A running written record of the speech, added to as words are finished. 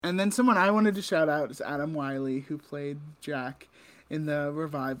And then someone I wanted to shout out is Adam Wiley, who played Jack in the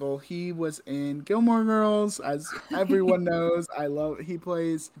revival. He was in Gilmore Girls, as everyone knows. He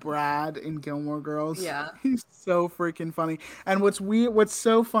plays Brad in Gilmore Girls. Yeah. He's so freaking funny. And what's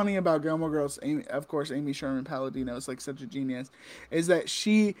so funny about Gilmore Girls, of course, Amy Sherman Palladino is like such a genius, is that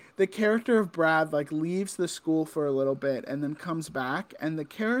the character of Brad, like leaves the school for a little bit and then comes back, and the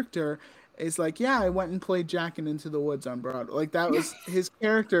character is like, yeah, I went and played Jack in Into the Woods on Broadway. Like that was his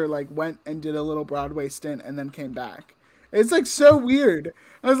character. Like went and did a little Broadway stint and then came back. It's like so weird.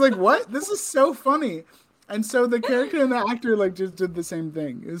 I was like, what? This is so funny. And so the character and the actor like just did the same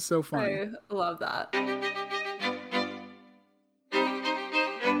thing. It was so fun. I love that.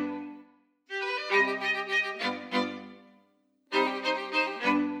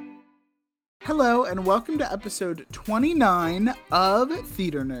 Hello and welcome to episode 29 of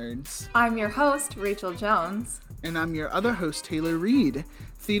Theater Nerds. I'm your host, Rachel Jones. And I'm your other host, Taylor Reed.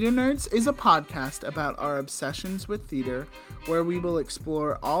 Theater Nerds is a podcast about our obsessions with theater, where we will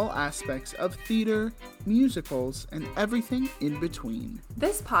explore all aspects of theater, musicals, and everything in between.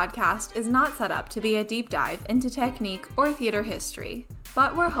 This podcast is not set up to be a deep dive into technique or theater history,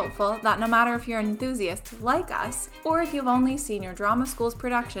 but we're hopeful that no matter if you're an enthusiast like us, or if you've only seen your drama school's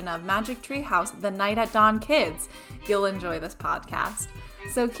production of Magic Tree House The Night at Dawn Kids, you'll enjoy this podcast.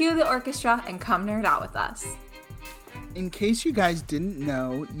 So cue the orchestra and come nerd out with us. In case you guys didn't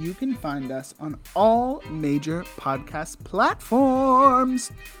know, you can find us on all major podcast platforms.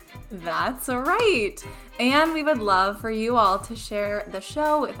 That's right. And we would love for you all to share the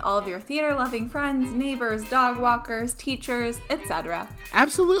show with all of your theater-loving friends, neighbors, dog walkers, teachers, etc.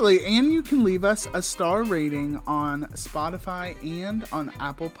 Absolutely. And you can leave us a star rating on Spotify and on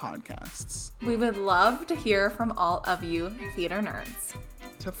Apple Podcasts. We would love to hear from all of you theater nerds.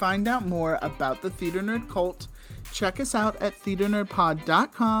 To find out more about the Theater Nerd cult, check us out at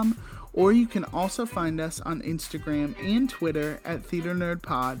theaternerdpod.com, or you can also find us on Instagram and Twitter at Theater Nerd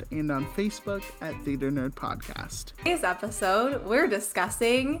Pod and on Facebook at Theater Nerd Podcast. Today's episode, we're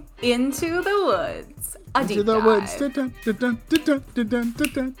discussing Into the Woods, a deep Into the dive. Woods.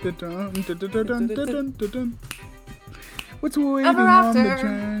 What's waiting Ever on the after.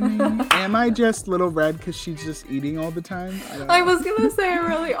 journey? Am I just Little Red because she's just eating all the time? I was gonna say I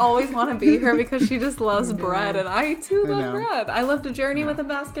really always want to be her because she just loves bread, and I too love know. bread. I love to journey with a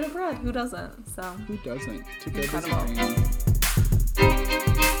basket of bread. Who doesn't? So Who doesn't? To go Incredible. visit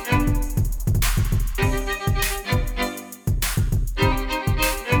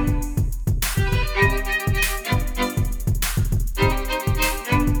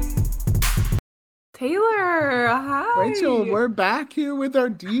Taylor, hi. Rachel, we're back here with our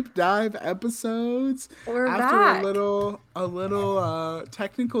deep dive episodes. We're after back. a little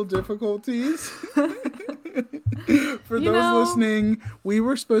technical difficulties. For You those know- listening, we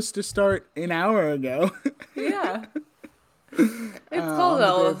were supposed to start an hour ago. Yeah. It's on called the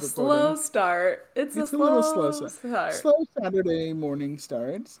day a of slow recording. start. It's a a little slow slow start. Slow Saturday morning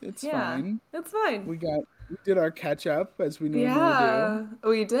starts. It's Yeah, fine. it's fine. We did our catch up as we normally Yeah,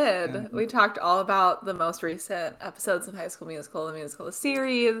 we did. Yeah. We talked all about the most recent episodes of High School Musical, the musical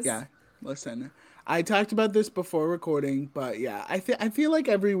series. do. Yeah. Listen, I talked about this before recording, but yeah, I feel like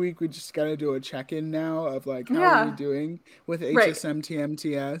every week we just gotta do a check in now of like how are we Yeah. doing with Right.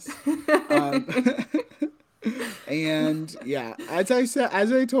 HSMTMTS. And yeah, as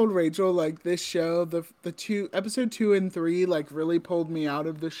I told Rachel, like this show, the episode 2 and 3 like really pulled me out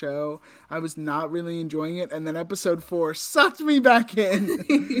of the show. I was not really enjoying it, and then episode 4 sucked me back in.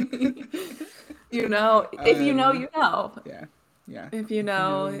 You know, if you know, you know. Yeah. If you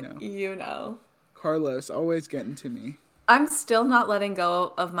know, you know. you know. Carlos always getting to me. I'm still not letting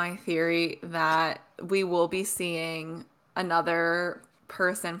go of my theory that we will be seeing another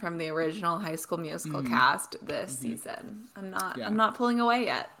person from the original High School Musical cast this season. Yeah. I'm not pulling away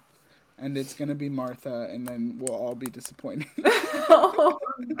yet. And it's gonna be Martha, and then we'll all be disappointed. Oh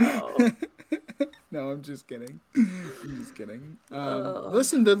no. No, I'm just kidding.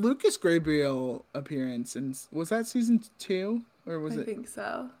 Listen, the Lucas Grabeel appearance, and was that season 2 or was I it? think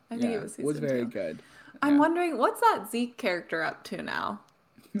so. I think it was season very 2. good. I'm wondering what's that Zeke character up to now?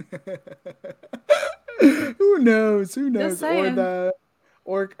 Who knows? Or saying. the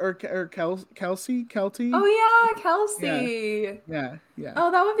or Kelsey? Oh yeah, Kelsey. Yeah.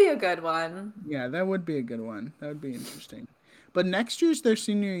 Oh, that would be a good one. Yeah, that would be a good one. That would be interesting. But next year's their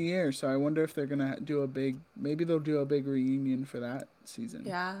senior year, so I wonder if they're gonna do maybe they'll do a big reunion for that season.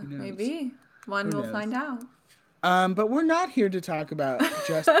 Yeah, Who knows? maybe. One Who we'll knows? find out. But we're not here to talk about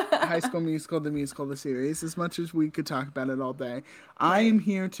just High School Musical, the musical, the series, as much as we could talk about it all day. I Right. am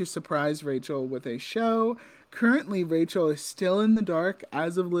here to surprise Rachel with a show. Currently, Rachel is still in the dark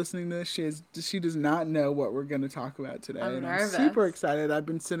as of listening to this. She does not know what we're going to talk about today, I'm and I'm super nervous. excited. I've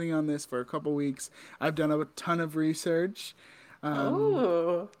been sitting on this for a couple weeks. I've done a ton of research. Um,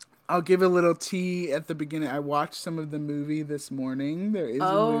 Oh. I'll give a little tea at the beginning. I watched some of the movie this morning. There is a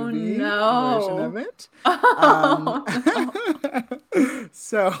Oh movie version of no. it. Um, Oh no.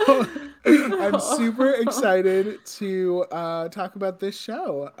 so I'm super excited to talk about this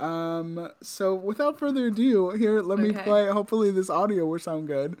show. So without further ado, here, let me Okay. play. Hopefully, this audio will sound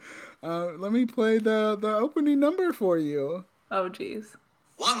good. Let me play the opening number for you. Oh geez.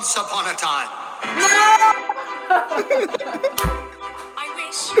 Once upon a time, No! I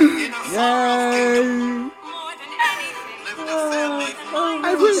wish in a far-off kingdom, Yay! more than anything, lived a Oh, family oh flying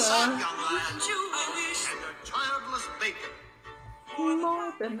I to the my wish. sun, gosh. young lions, I wish, and a childless bacon. More than More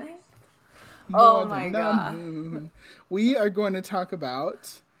that. than that. Oh More my than the god. moon. We are going to talk about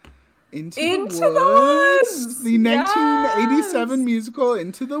Into the Into the Woods, woods! the 1987 Yes! musical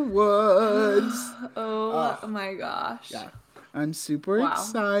Into the Woods. Oh Uh, my gosh. yeah, I'm super Wow. I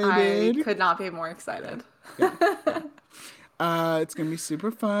excited. could not be more excited. Yeah, yeah. It's gonna be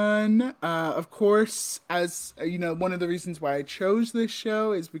super fun. Of course, as you know, one of the reasons why I chose this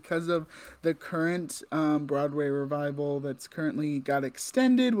show is because of the current Broadway revival that's currently got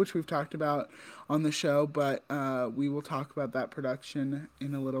extended, which we've talked about on the show. But we will talk about that production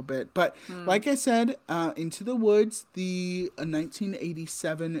in a little bit. But Hmm. like I said, Into the Woods, the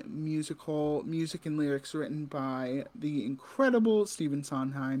 1987 musical, music and lyrics written by the incredible Stephen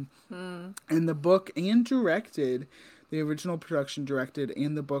Sondheim, Hmm. and the book and directed, the original production directed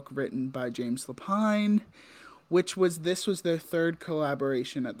and the book written by James Lapine, which was this was their third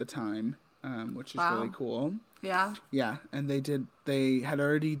collaboration at the time, which is really Wow. cool. Yeah. Yeah, and they had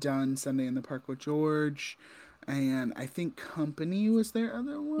already done Sunday in the Park with George, and I think Company was their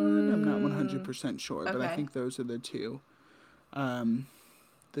other one. I'm not Mm, 100% sure, but I okay. think those are um,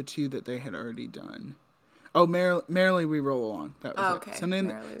 the two that they had already done. Oh, Merrily We Roll Along. That was Oh, it. okay.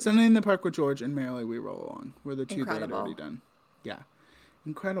 Merrily. Sunday in the Park with George and Merrily We Roll Along were the two they had already Incredible. done. Yeah,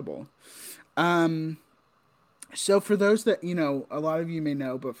 incredible. Um, so for those that a lot of you may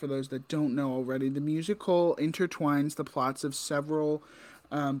know, but for those that don't know already, the musical intertwines the plots of several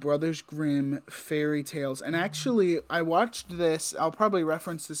Brothers Grimm fairy tales. And actually, I watched this. I'll probably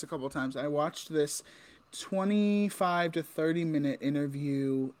reference this a couple of times. I watched this 25 to 30 minute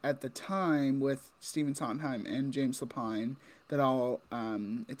interview at the time with Stephen Sondheim and James Lapine that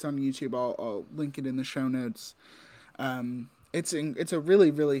it's on YouTube. I'll link it in the show notes. It's a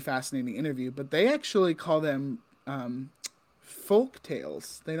really really fascinating interview, but they actually call them folk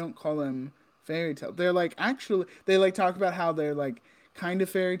tales. They don't call them fairy tales. They're like actually they like talk about how they're like kind of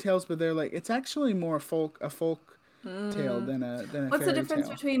fairy tales, but they're like it's actually more a folk tale Mm. than a What's the fairy difference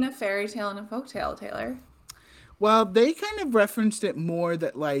tale. between a fairy tale and a folk tale, Taylor? Well, they kind of referenced it more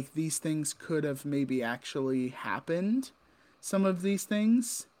that like these things could have maybe actually happened. Some of these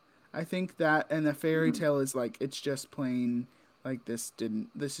things. I think that and a fairy Hmm. tale is like it's just plain like this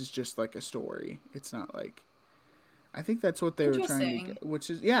is just like a story. It's not like I think that's what they were trying to Interesting. get,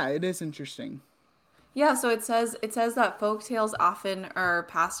 which is yeah, it is interesting. Yeah, so it says that folk tales often are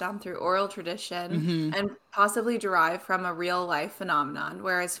passed down through oral tradition Mhm. and possibly derive from a real life phenomenon,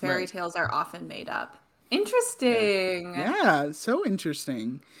 whereas fairy Right. tales are often made up. Yeah. Interesting. Yeah, so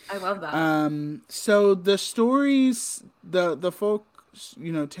interesting. I love that. So the stories, the folk,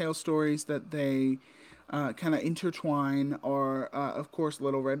 tale stories that they kind of intertwine are, of course,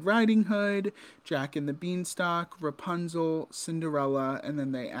 Little Red Riding Hood, Jack and the Beanstalk, Rapunzel, Cinderella, and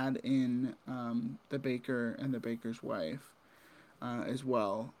then they add in the baker and the baker's wife as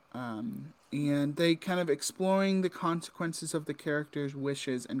well. And they kind of exploring the consequences of the characters'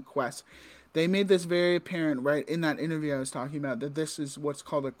 wishes and quests. They made this very apparent right in that interview I was talking about that this is what's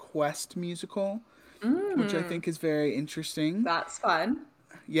called a quest musical, which I Mm, think is very interesting. that's fun.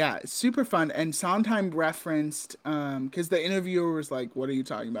 Yeah, it's super fun. And Sondheim referenced, because the interviewer was like, "What are you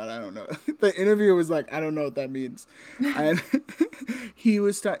talking about? I don't know." The interviewer was like, "I don't know what that means," and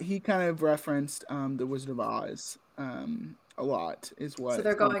he kind of referenced the Wizard of Oz a lot, is So what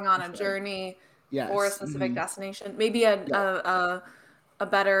they're going on he a said. journey for a Yes. specific destination. Maybe Yep. a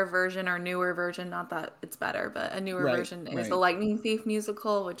better version or newer version, not that it's better, but a newer Right. version is the Right. Lightning Thief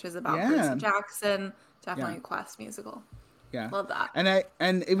musical, which is about Percy Yeah. Jackson. Yeah. Definitely a quest musical. Yeah. Love that.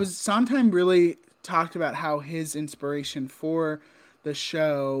 And it was Sondheim really talked about how his inspiration for the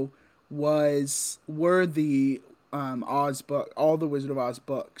show were the Oz book, all the Wizard of Oz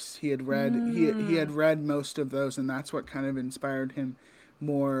books. He had read most of those, and that's what kind of inspired him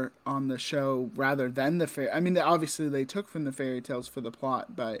more on the show rather than the fair. I mean, obviously they took from the fairy tales for the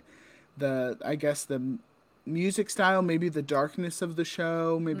plot, but I guess the music style, maybe the darkness of the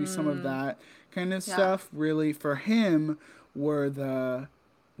show, maybe some of that kind of Yeah. stuff, really for him were the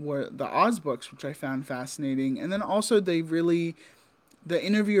Oz books, which I found fascinating, and then also the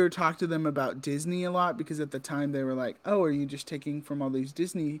interviewer talked to them about Disney a lot because at the time they were like, "Oh, are you just taking from all these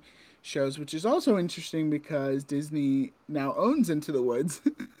Disney shows?" Which is also interesting because Disney now owns Into the Woods,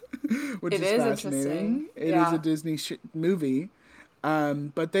 which It is is interesting. fascinating. It is a Yeah. Disney movie,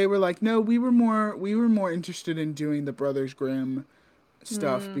 but they were like, "No, we were more interested in doing the Brothers Grimm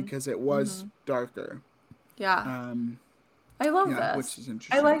stuff because it was darker." Yeah. Um, I love yeah, which this. is I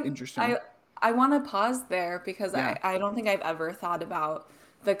interesting. like Interesting. I want to pause there because Yeah. I don't think I've ever thought about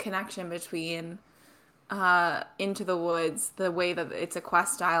the connection between Into the Woods, the way that it's a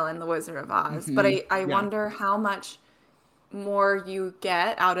quest style in The Wizard of Oz. But I Yeah. wonder how much more you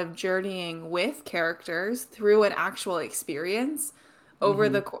get out of journeying with characters through an actual experience over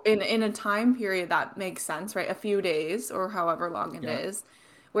in a time period that makes sense, right? A few days or however long it Yeah. is,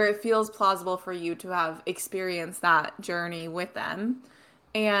 where it feels plausible for you to have experienced that journey with them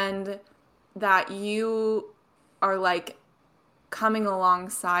and that you are like coming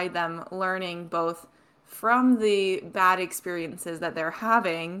alongside them, learning both from the bad experiences that they're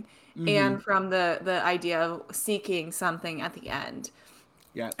having and from the idea of seeking something at the end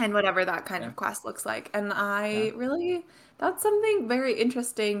Yeah. and whatever that kind Yeah. of quest looks like. And Yeah. I really, that's something very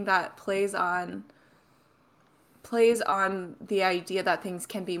interesting that plays on the idea that things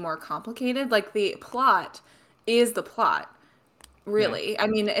can be more complicated. Like the plot is the plot, Yeah. really. I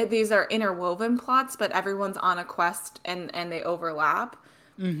mean, these are interwoven plots, but everyone's on a quest and they overlap.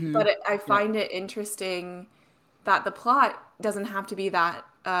 But I Yeah. find it interesting that the plot doesn't have to be that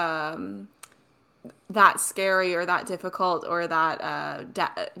scary or that difficult or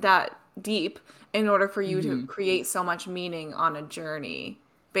that deep in order for you to create so much meaning on a journey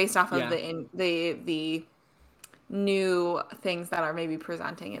based off of Yeah. the new things that are maybe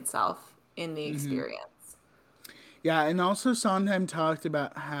presenting itself in the experience. Yeah, and also Sondheim talked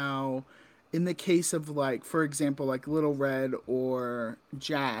about how, in the case of like, for example, like Little Red or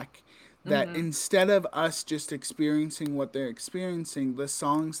Jack, that instead of us just experiencing what they're experiencing, the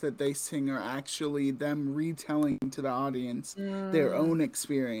songs that they sing are actually them retelling to the audience their own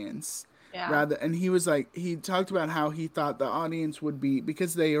experience. Yeah. Rather, and he was like, he talked about how he thought the audience would be,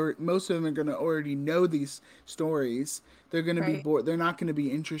 because they are, most of them are going to already know these stories. They're going to be Right. bored. They're not going to be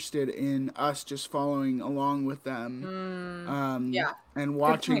interested in us just following along with them Yeah. and Good point.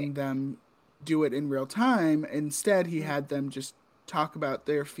 watching them do it in real time. Instead, he had them just talk about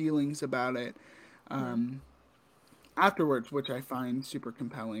their feelings about it afterwards, which I find super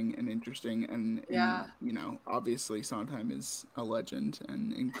compelling and interesting. And Yeah. you know, obviously, Sondheim is a legend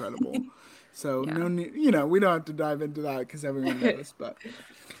and incredible. So Yeah. no need, you know, we don't have to dive into that because everyone knows. But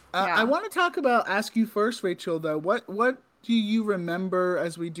I Yeah. want to talk about, ask you first, Rachel. Though, what do you remember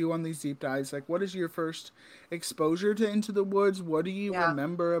as we do on these deep dives? Like, what is your first exposure to Into the Woods? What do you Yeah.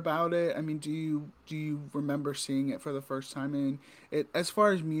 remember about it? I mean, do you remember seeing it for the first time? I mean, it, as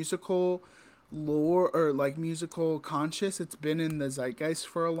far as musical lore or like musical conscious, it's been in the zeitgeist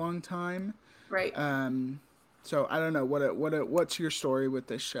for a long time. Right. So I don't know what's your story with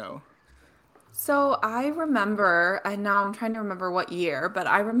this show? So I remember, and now I'm trying to remember what year, but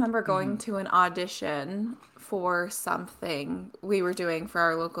I remember going to an audition for something we were doing for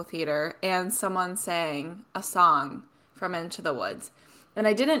our local theater, and someone sang a song from Into the Woods. And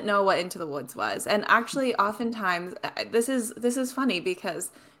I didn't know what Into the Woods was. And actually, oftentimes, this is funny because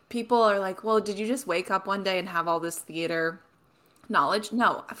people are like, "Well, did you just wake up one day and have all this theater knowledge?"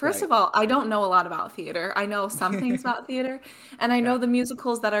 No. First Right. of all, I don't know a lot about theater. I know some things about theater, and I know Yeah. the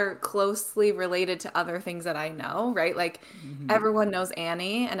musicals that are closely related to other things that I know, right? Like everyone knows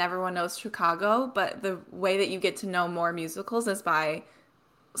Annie and everyone knows Chicago, but the way that you get to know more musicals is by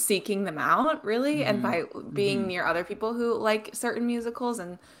seeking them out, really, and by being near other people who like certain musicals.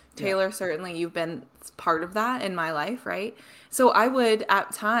 And Yeah. Taylor, certainly you've been part of that in my life, right? So I would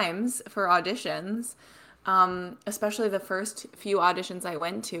at times for auditions, especially the first few auditions I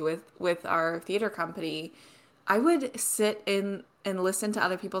went to with our theater company, I would sit in and listen to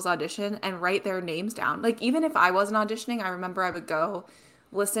other people's audition and write their names down. Like even if I wasn't auditioning, I remember I would go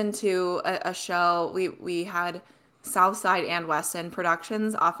listen to a show. We had Southside and West End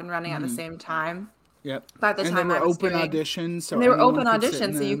productions often running at the same time. Yep. By the And they time were I was open doing auditions, and so they were anyone open could sit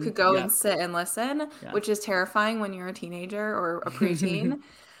in auditions, so you them. could go and Yep. sit and listen, Yeah. which is terrifying when you're a teenager or a preteen.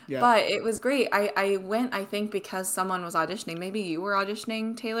 Yeah. But it was great. I went, I think, because someone was auditioning. Maybe you were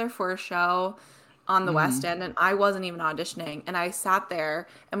auditioning, Taylor, for a show on the West End, and I wasn't even auditioning. And I sat there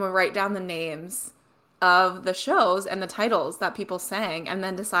and would write down the names of the shows and the titles that people sang, and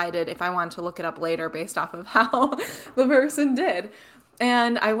then decided if I wanted to look it up later based off of how the person did.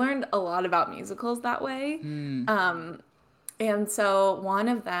 And I learned a lot about musicals that way. Mm. And so one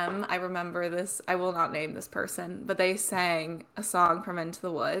of them, I remember this, I will not name this person, but they sang a song from Into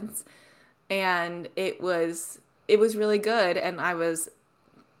the Woods, and it was really good, and I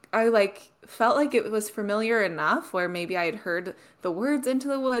like felt like it was familiar enough where maybe I had heard the words Into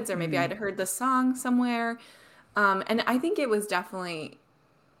the Woods, or maybe I'd heard the song somewhere. And I think it was definitely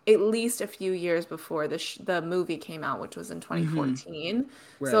at least a few years before the movie came out, which was in Mm-hmm. 2014.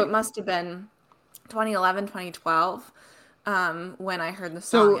 So it Right. must have been 2011, 2012, when I heard the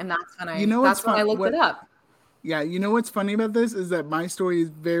song, So and you know what's that's when I fun? looked it What? up. Yeah, you know what's funny about this is that my story is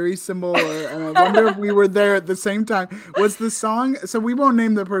very similar, and I wonder if we were there at the same time. Was the song? So we won't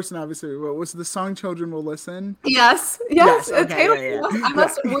name the person, obviously. But was the song "Children Will Listen"? Yes, yes. Yes. Okay. Taylor, Yeah. I Yeah.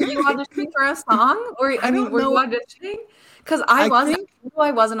 must. Were you auditioning for a song? Or I I mean, don't were you know. auditioning? Because I I wasn't. think. I knew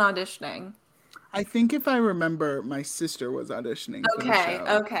I wasn't auditioning. I think if I remember, my sister was auditioning for the Okay,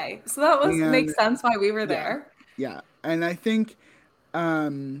 show, okay. So that was and makes sense why we were yeah, there. yeah, and I think.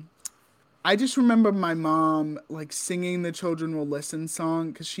 Um, I just remember my mom like singing the "Children Will Listen"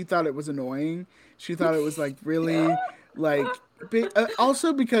 song because she thought it was annoying. She thought it was like really like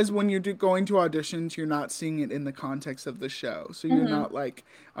also because when you're going to auditions, you're not seeing it in the context of the show, so you're Hmm. not like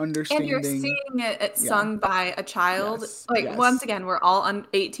And you're understanding. seeing it Yeah. sung by a child. Yes. Like, once Yes. again, we're all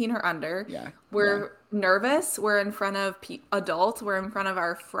 18 or under. Yeah. Yeah. We're nervous. We're in front of adults. We're in front of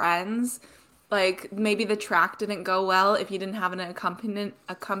our friends. Like, maybe the track didn't go well if you didn't have an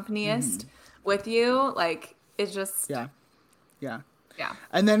accompanist with you. Like, it's just, Yeah. Yeah. yeah.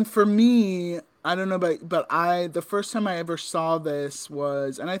 And then for me, I don't know, but I the first time I ever saw this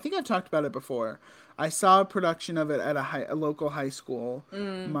was, and I think I've talked about it before. I saw a production of it at a local high school.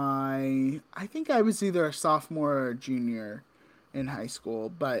 Mm. I think I was either a sophomore or a junior in high school,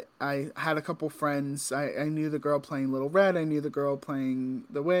 but I had a couple friends. I knew the girl playing Little Red. I knew the girl playing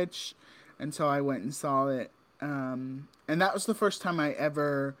the witch, and so I went and saw it. And that was the first time I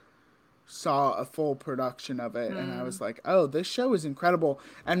ever saw a full production of it, and I Mm. was like, "Oh, this show is incredible."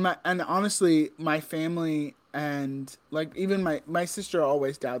 And honestly, my family and like even my sister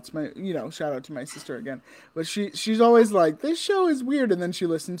always doubts my, shout out to my sister again. But she's always like, "This show is weird." And then she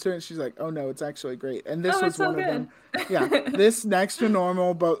listens to it and she's like, "Oh no, it's actually great." And this Oh, was it's so one of them. good. Yeah, this Next to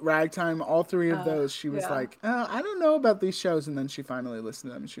Normal, but Ragtime, all three of those, she was Yeah. like, "I don't know about these shows." And then she finally listened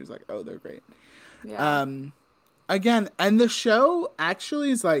to them and she was like, "Oh, they're great." Yeah. Um Again, and the show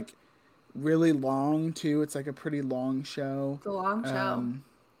actually is like really long too. It's like a pretty long show. It's a long show. Um,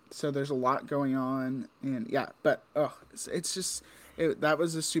 so there's a lot going on, and yeah, but it's just that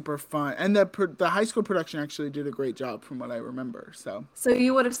was a super fun, and the high school production actually did a great job from what I remember. So So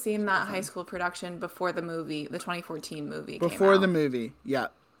you would have seen super that high fun school production before the movie, the 2014 movie came before the out. movie. Yeah,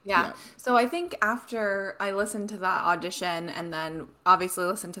 Yeah. yeah. So I think after I listened to that audition and then obviously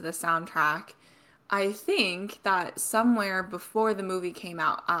listened to the soundtrack, I think that somewhere before the movie came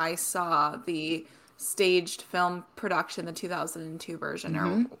out, I saw the staged film production, the 2002 version, or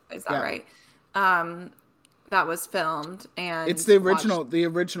Mm-hmm. is that Yeah. right? Um, that was filmed It's and the watched.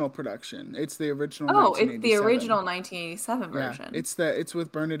 original production. It's the original Oh, it's the 1987. original 1987 Yeah, version. it's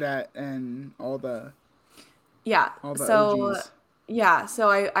with Bernadette and Yeah. all the So OGs. yeah, so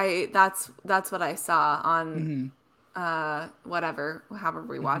I that's what I saw on Mm-hmm. whatever, however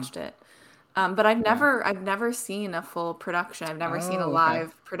we Mm-hmm. watched it. But I've Yeah. never seen a full production. I've never seen a Oh, okay.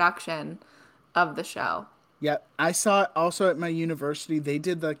 live production of the show. Yeah, I saw it also at my university. They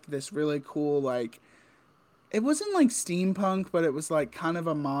did like this really cool like it wasn't like steampunk, but it was like kind of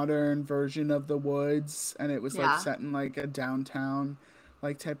a modern version of the woods, and it was like Yeah. set in like a downtown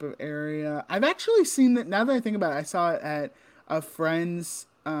like type of area. I've actually seen that now that I think about it. I saw it at a friend's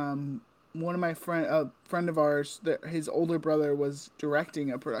one of my a friend of ours that his older brother was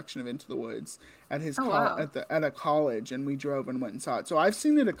directing a production of Into the Woods at Oh wow. at a college, and we drove and went and saw it. So I've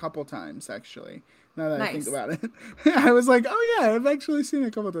seen it a couple times actually. Now that I think Nice. about it, I was like, "Oh yeah, I've actually seen it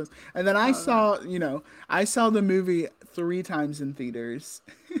a couple times." And then Oh, that, I saw the movie three times in theaters.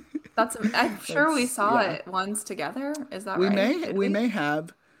 I'm sure we That's saw yeah. it once together. Is that right? Did We we? may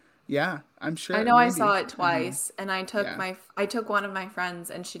have. Yeah, I'm I sure know I saw maybe. it I don't know. twice, and Yeah. I took one of my friends,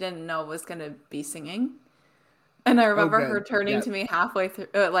 and she didn't know it was gonna be singing. And I Oh, remember her good. turning Yep. to me halfway through,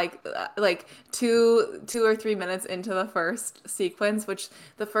 like two or 3 minutes into the first sequence, which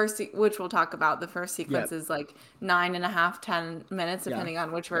we'll talk about. The first sequence Yep. is like 9.5, 10 minutes, Yeah. depending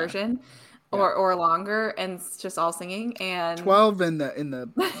on which Yeah. version, Yeah. or longer, and it's just all singing. And 12 in the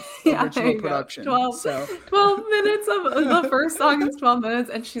yeah, there original you go. production. 12, So 12 minutes of the first song is 12 minutes,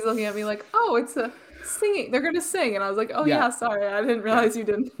 and she's looking at me like, oh, it's a singing. They're gonna sing, and I was like, oh yeah. yeah, sorry, I didn't Yeah. realize you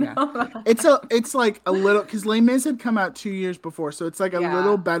didn't Yeah. know that. It's like a little because Les Mis had come out 2 years before, so it's like a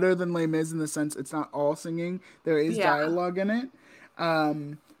little Yeah, better than Les Mis in the sense it's not all singing. There is yeah, dialogue in it.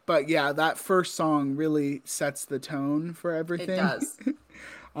 But yeah, that first song really sets the tone for it everything, does. It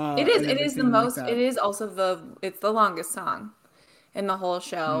is. and It is the everything like most. It that. is also it's the longest song in the whole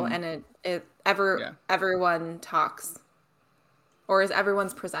show, Mm, and yeah. everyone talks, or is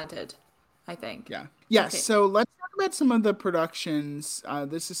everyone's presented, I think. Yeah. Yes. Okay. So let's talk about some of the productions.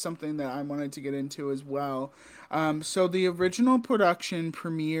 This is something that I wanted to get into as well. So the original production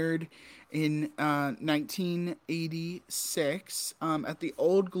premiered in 1986 at the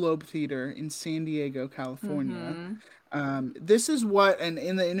Old Globe Theater in San Diego, California. Mm-hmm. This is what, and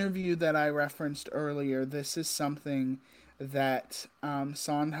in the interview that I referenced earlier, this is something that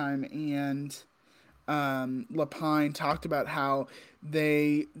Sondheim and Lapine talked about how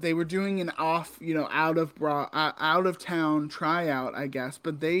they were doing an off, out of town tryout, I guess,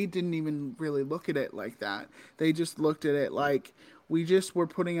 but they didn't even really look at it like that. They just looked at it like we just were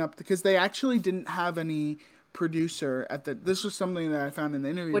putting up because they actually didn't have any producer at the. This was something that I found in the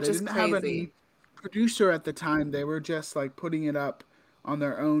interview. Which They is didn't have any crazy. producer at the time. They were just like putting it up on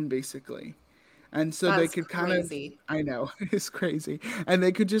their own, basically. And so they That's could kind of, crazy. I know, it's crazy. And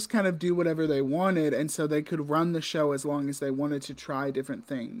they could just kind of do whatever they wanted. And so they could run the show as long as they wanted to try different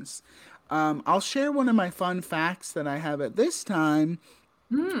things. I'll share one of my fun facts that I have at this time,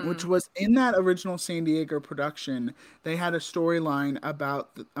 which Hmm. was in that original San Diego production. They had a storyline about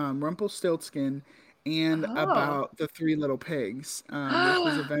Rumpelstiltskin and Oh. about the Three Little Pigs, which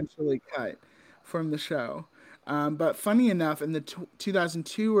was eventually cut from the show. But funny enough, in the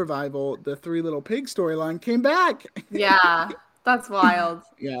 2002 revival, the Three Little Pig storyline came back. Yeah, that's wild.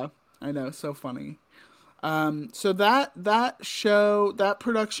 Yeah, I know, so funny. So that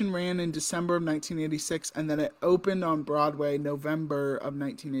production ran in December of 1986, and then it opened on Broadway November of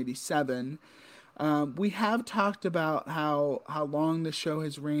 1987. We have talked about how long the show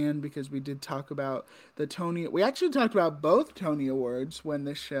has ran because we did talk about the Tony. We actually talked about both Tony Awards when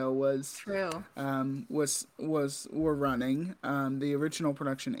this show True. were running, the original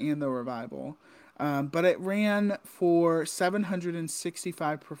production and the revival. But it ran for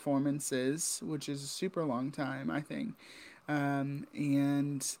 765 performances, which is a super long time, I think. And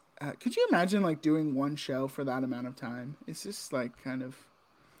could you imagine like doing one show for that amount of time? It's just like kind of,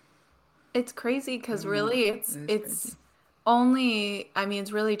 It's crazy I because don't know. really It is it's crazy. only, I mean,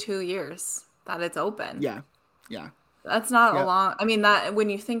 it's really 2 years that it's open. Yeah, yeah, That's not a yep, long, I mean, that when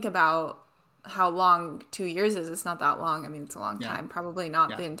you think about how long 2 years is, it's not that long. I mean, it's a long yeah, time. Probably not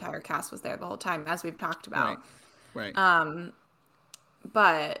yeah. the entire cast was there the whole time, as we've talked Right, about. right.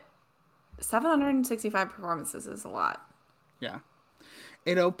 But 765 performances is a lot. Yeah.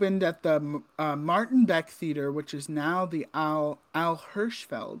 It opened at the Martin Beck Theater, which is now the Al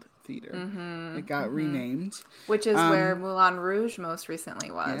Hirschfeld Theater. It got renamed. Which is where Um, Moulin Rouge most recently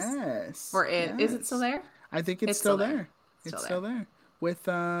was. yes, Or is it still yes. there? I think it's It's still still there. there. Still It's still there. there with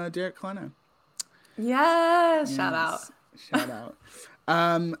Derek Klena. Yes, shout out. Yes, shout out.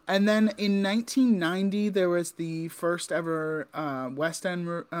 And then in 1990, there was the first ever West End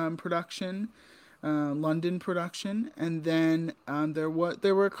production, London production, and then there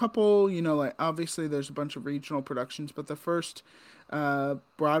were a couple. Like obviously there's a bunch of regional productions, but the first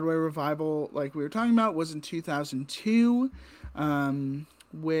Broadway revival, like we were talking about, was in 2002,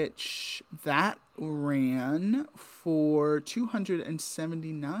 which that ran for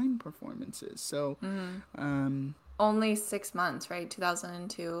 279 performances. So, um, Only 6 months, right?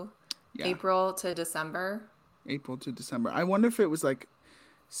 2002, yeah, April to December. April to December. I wonder if it was like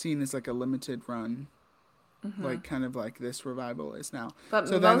seen as like a limited run, like kind of like this revival is now. But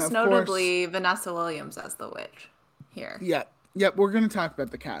So then, most of course, notably, Vanessa Williams as the witch here. yeah, yep, we're gonna talk about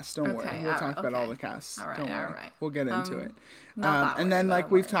the cast. Don't worry, Okay, we'll talk about all okay. the casts. All right, Don't all worry, right. we'll get into it. Not that And worried, then, but like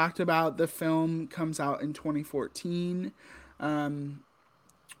I'm we've worried. talked about, the film comes out in 2014,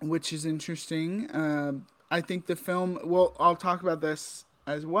 which is interesting. I think the film. Well, I'll talk about this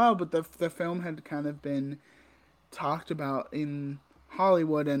as well, but the film had kind of been talked about in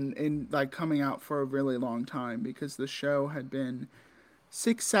Hollywood and in like coming out for a really long time because the show had been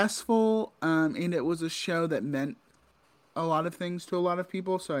successful, and it was a show that meant a lot of things to a lot of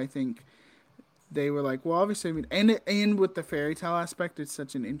people. So I think they were like, well, obviously, and with the fairy tale aspect, it's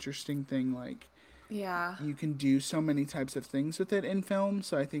such an interesting thing. Like, Yeah. you can do so many types of things with it in film.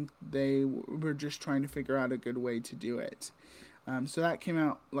 So I think they were just trying to figure out a good way to do it. So that came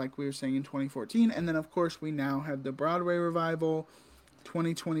out, like we were saying, in 2014. And then, of course, we now have the Broadway revival,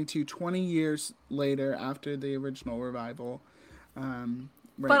 2022, 20 years later after the original revival. Right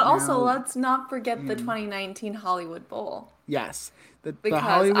But also, now, let's not forget the 2019 Hollywood Bowl. yes, the Because I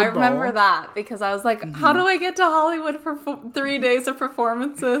Hollywood remember Bowl. that because I was like, how do I get to Hollywood for 3 days of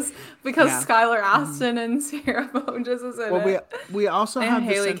performances? Because Yeah. Skylar Astin and Sarah Burgess is in Well, we it. we also And have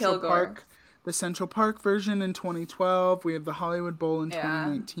Haley Kilgore. The Central Park version in 2012. We have the Hollywood Bowl in Yeah.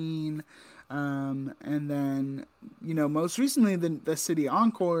 2019. And then, most recently the City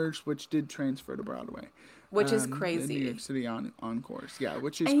Encores, which did transfer to Broadway. Which is The New crazy. York City Encores, yeah,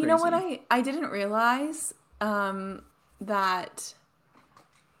 which is And you know crazy. what I didn't realize that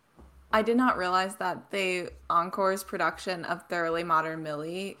I did not realize that the Encore's production of Thoroughly Modern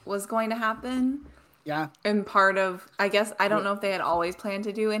Millie was going to happen. Yeah, And part of, I guess, I don't know if they had always planned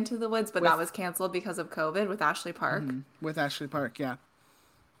to do Into the Woods, but that With- was canceled because of COVID with Ashley Park. with Ashley Park, yeah.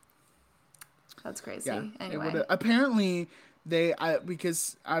 That's crazy. Yeah. Anyway. Apparently,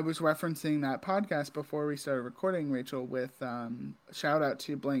 because I was referencing that podcast before we started recording, Rachel, with shout out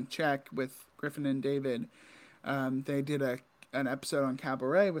to Blank Check with Griffin and David. They did an episode on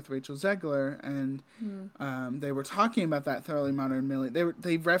Cabaret with Rachel Zegler, and they were talking about that Thoroughly Modern Millie.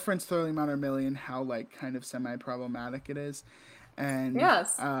 They referenced Thoroughly Modern Millie and how like kind of semi problematic it is. And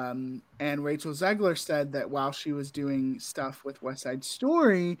Yes. and Rachel Zegler said that while she was doing stuff with West Side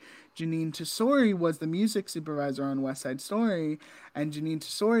Story, Janine Tesori was the music supervisor on West Side Story, and Janine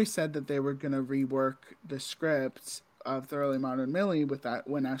Tesori said that they were gonna rework the scripts of Thoroughly Modern Millie with that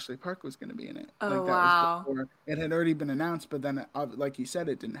when Ashley Park was gonna be in it. Oh, like that wow. was before it had already been announced, but then like you said,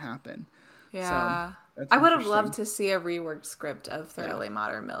 it didn't happen. Yeah. that's I would have interesting. loved to see a reworked script of Thoroughly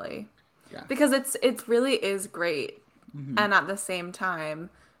Modern Millie. Yeah. Because it really is great. And at the same time,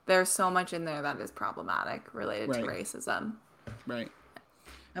 there's so much in there that is problematic related to Right. racism. Right.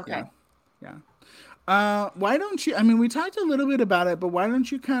 Okay. Yeah. Why don't you? I mean, we talked a little bit about it, but why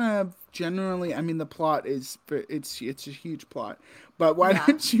don't you kind of generally? I mean, the plot it's a huge plot, but why Yeah.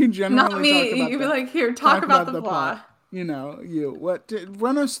 don't you generally Not me. talk about You'd be the, like, here, talk about the plot.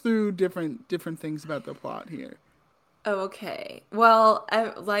 run us through different things about the plot here. Okay. Well,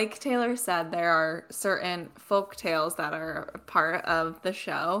 like Taylor said, there are certain folk tales that are a part of the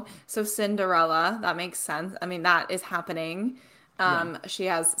show. So Cinderella, that makes sense. I mean, that is happening. She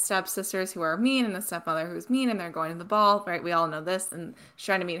has stepsisters who are mean and a stepmother who's mean, and they're going to the ball, right? We all know this, and she's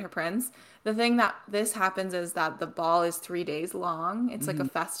trying to meet her prince. The thing that this happens is that the ball is 3 days long. It's like a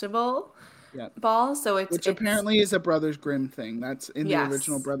festival Yeah. ball, so Which apparently is a Brothers Grimm thing. That's in the Yes.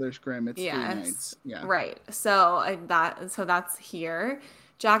 original Brothers Grimm. It's 3 yes, nights. Yeah. right. So that's here.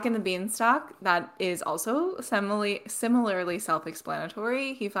 Jack and the Beanstalk, that is also similarly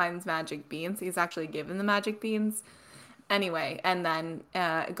self-explanatory. He finds magic beans. He's actually given the magic beans. Anyway, and then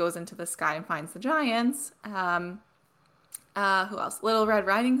goes into the sky and finds the giants. Who else? Little Red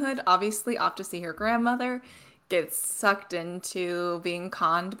Riding Hood, obviously off to see her grandmother, gets sucked into being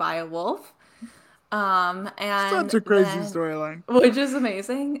conned by a wolf. And Such a crazy then- storyline. which is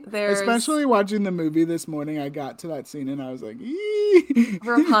amazing. There's Especially watching the movie this morning, I got to that scene and I was like, "Eee."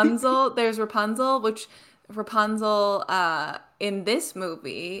 Rapunzel. There's Rapunzel, which Rapunzel in this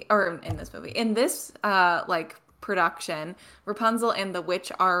like production, Rapunzel and the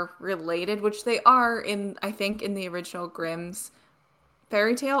witch are related, which they are in, I think, in the original Grimm's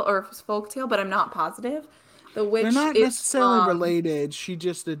fairy tale or folk tale, but I'm not positive. The witch They're not is necessarily related. She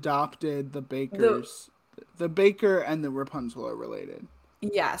just adopted the Bakers. The Baker and the Rapunzel are related.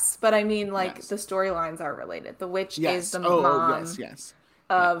 Yes, but I mean, like, Yes. the storylines are related. The witch Yes. is the Oh, mom yes.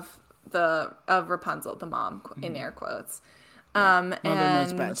 of Rapunzel, the mom in air quotes. Mother knows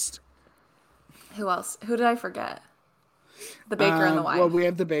And best. who else? Who did I forget? The baker and the wife. Well, we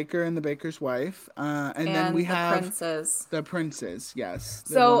have the Baker and the Baker's wife. And then we the have princes. the princes, yes.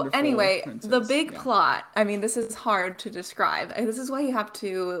 The So wonderful anyway, princes, the big yeah. plot, I mean, this is hard to describe. This is why you have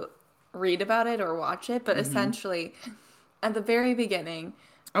to read about it or watch it, but essentially, at the very beginning,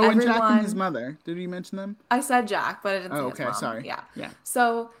 Oh, and Jack and his everyone- mother. Did you mention them? I said Jack, but I didn't say Oh, his okay, mom. sorry. Yeah. Yeah.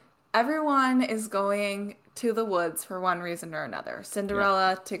 So everyone is going to the woods for one reason or another.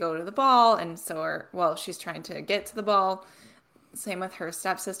 Cinderella to go to the ball, and she's trying to get to the ball. Same with her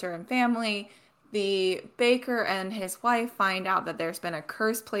stepsister and family. The baker and his wife find out that there's been a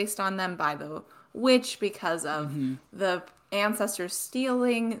curse placed on them by the witch because of the ancestors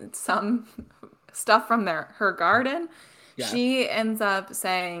stealing some stuff from her garden. Yeah. She ends up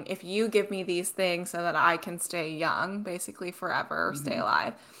saying, if you give me these things so that I can stay young, basically forever, or stay Hmm.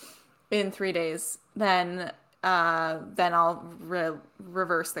 alive in 3 days, then I'll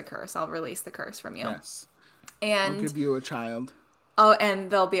reverse the curse. I'll release the curse from you. Yes. I'll And give you a child. oh,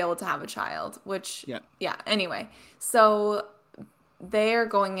 and they'll be able to have a child, which, Yeah. yeah, anyway. So they are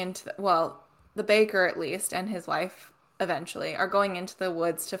going into, well, the baker at least and his wife eventually are going into the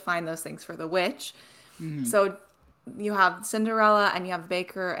woods to find those things for the witch. Hmm. So you have Cinderella and you have the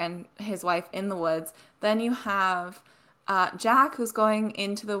baker and his wife in the woods. Then you have Jack, who's going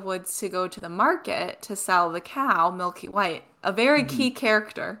into the woods to go to the market to sell the cow, Milky White, a very Hmm. key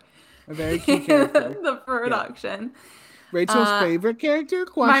character A very key in character. the Yeah. production. Rachel's Uh, favorite character? my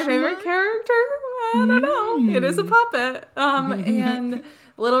Question favorite mark. character? I don't know. It is a Hmm. puppet. And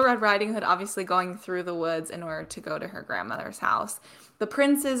Little Red Riding Hood obviously going through the woods in order to go to her grandmother's house. The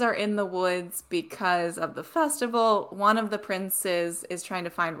princes are in the woods because of the festival. One of the princes is trying to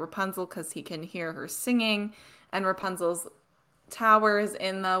find Rapunzel because he can hear her singing, and Rapunzel's tower is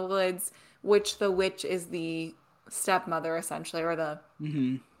in the woods, which the witch is the stepmother essentially, or the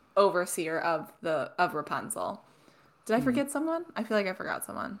Hmm. overseer of Rapunzel. Did I Yeah. forget someone? I feel like I forgot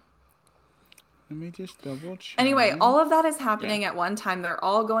someone. Let me just double Anyway, check. all of that is Yeah. happening at one time. They're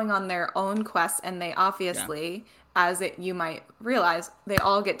all going on their own quests, and they Yeah. obviously, you might realize, they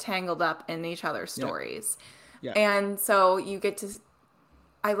all get tangled up in each other's Yeah. stories. Yeah. And so you get to,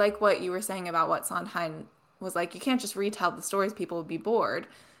 I like what you were saying about what Sondheim was like. You can't just retell the stories, people would be bored.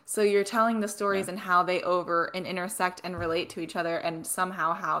 So you're telling the Yeah. stories and how they over and intersect and relate to each other, and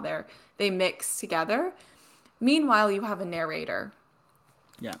somehow how they mix together. Meanwhile, you have a narrator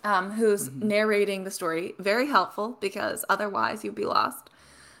Yeah. who's Hmm. narrating the story. Very helpful because otherwise you'd be lost.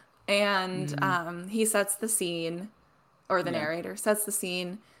 And Hmm. he sets the scene, or the Yeah. narrator sets the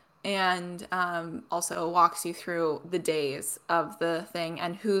scene, and also walks you through the days of the thing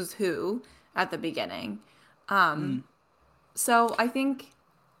and who's who at the beginning. Mm. So I think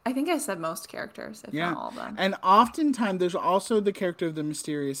I said most characters, if not Yeah. all of them. And oftentimes there's also the character of the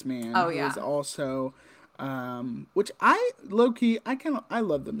mysterious man Oh who is yeah. also which I low key I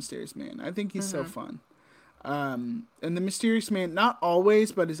love the mysterious man. I think he's so Hmm. fun. And the mysterious man not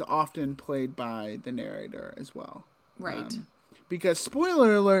always but is often played by the narrator as well. Right. Because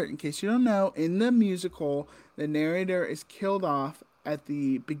spoiler alert in case you don't know, in the musical the narrator is killed off at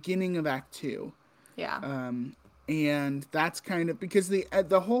the beginning of act 2. Yeah. And that's kind of because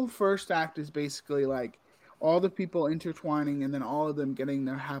the whole first act is basically like all the people intertwining and then all of them getting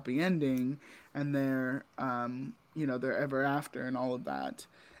their happy ending and their their ever after and all of that.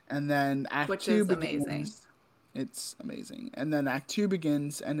 And then act Which 2 is amazing. begins. It's amazing. And then act 2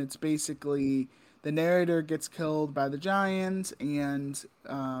 begins and it's basically the narrator gets killed by the giant and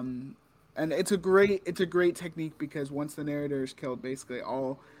it's a great technique because once the narrator is killed basically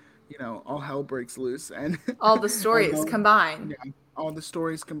all hell breaks loose and All the and stories combined. yeah, all the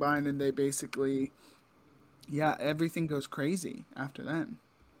stories combined and they basically yeah, everything goes crazy after that.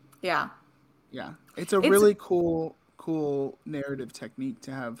 Yeah. Yeah, it's a It's really cool narrative technique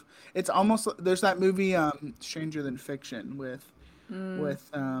to have. It's almost there's that movie Stranger Than Fiction with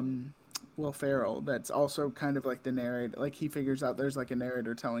Will Ferrell that's also kind of like the narrator, like he figures out there's like a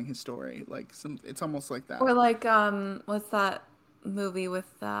narrator telling his story, like some it's almost like that. Or like what's that movie with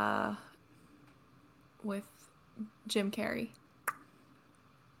Jim Carrey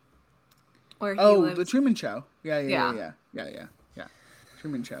where he Oh, the lives? Truman Show. Yeah, yeah, yeah, Yeah. yeah, yeah, yeah, yeah.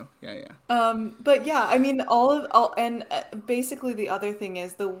 Truman Show. Yeah, yeah. But yeah, I mean, all and basically the other thing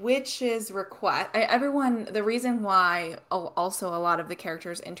is the witch's request. Everyone, the reason why also a lot of the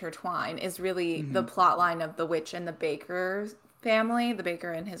characters intertwine is really the Mhm. plot line of the witch and the baker family, the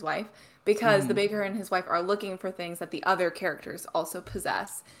baker and his wife, because the Mhm. baker and his wife are looking for things that the other characters also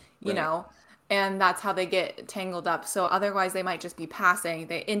possess, you Right. know, and that's how they get tangled up. So otherwise, they might just be passing.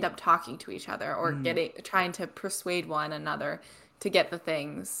 They end up talking to each other or Mhm. trying to persuade one another to get the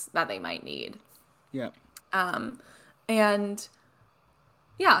things that they might need. Yeah. And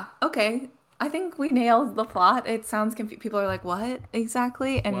yeah, okay. I think we nailed the plot. It sounds people are like, "What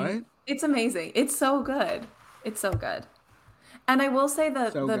exactly?" And What? it's amazing. It's so good. It's so good. And I will say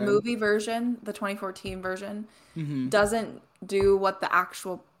that So the good. movie version, the 2014 version, Mhm. doesn't do what the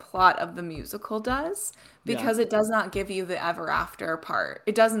actual plot of the musical does Yeah. because it does not give you the ever after part.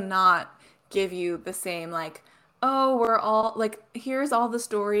 It does not give you the same like, oh, we're all like here's all the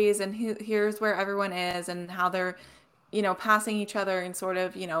stories and here's where everyone is and how they're, passing each other and sort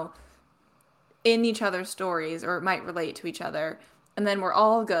of, in each other's stories or might relate to each other. And then we're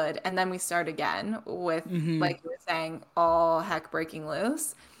all good. And then we start again with, Mhm. like you were saying, all heck breaking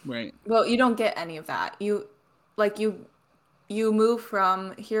loose. Right. Well, you don't get any of that. You you move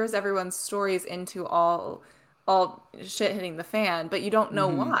from here's everyone's stories into all shit hitting the fan, but you don't know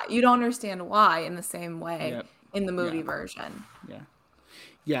Mm-hmm. why. You don't understand why in the same way Yep. in the movie Yeah. version. Yeah.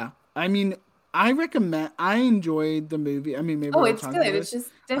 Yeah. I mean, I enjoyed the movie. I mean, maybe Oh, we'll it's talk good. about It's this.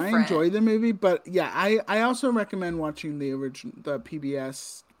 just I different. enjoyed the movie, but yeah, I also recommend watching the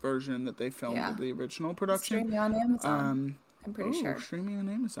PBS version that they filmed Yeah. of the original It's production. streaming on Amazon. Um, I'm pretty oh, sure. streaming on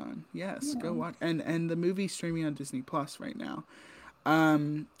Amazon. Yes, go Yeah. watch. And the movie streaming on Disney Plus right now.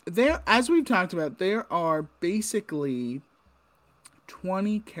 There, as we've talked about, there are basically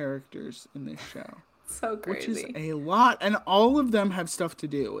 20 characters in this show, So which is crazy. a lot, and all of them have stuff to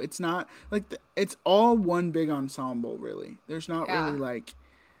do. It's not like it's all one big ensemble, really. Yeah.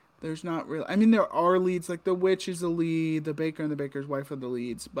 There's not really. I mean, there are leads, like the witch is a lead, the baker and the baker's wife are the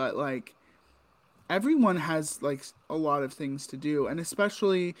leads, but like everyone has like a lot of things to do, and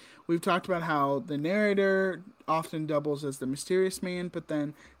especially we've talked about how the narrator often doubles as the mysterious man, but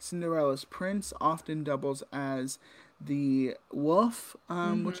then Cinderella's prince often doubles as the wolf,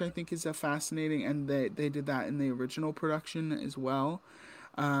 which I Hmm. think is a fascinating, and they did that in the original production as well.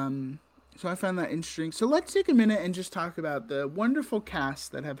 So I found that interesting. So let's take a minute and just talk about the wonderful casts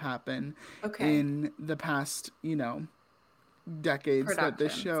that have happened Okay. in the past, decades that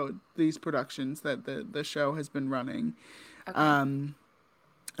Productions. these productions that the show has been running. Okay.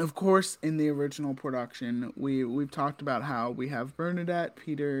 Of course, in the original production, we've talked about how we have Bernadette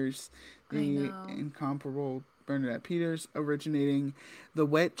Peters, I the know. incomparable Bernadette Peters, originating the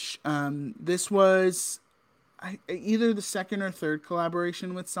witch. This was either the second or third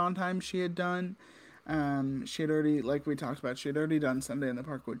collaboration with Sondheim she had done. She had already, like we talked about, she had already done Sunday in the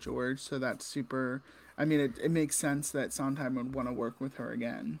Park with George, so that's super. I mean, it makes sense that Sondheim would want to work with her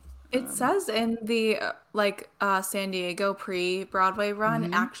again. It says in the San Diego pre-Broadway run,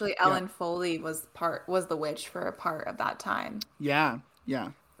 Mm-hmm. actually Yep. Ellen Foley was the witch for a part of that time. Yeah.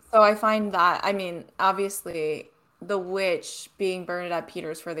 Yeah. So I find that, I mean, obviously the witch being Bernadette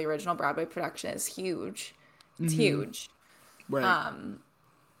Peters for the original Broadway production is huge. It's Mm-hmm. huge. Right. Um,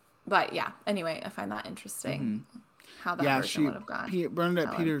 but yeah, anyway, I find that interesting how that Yeah. version would have gone. Bernadette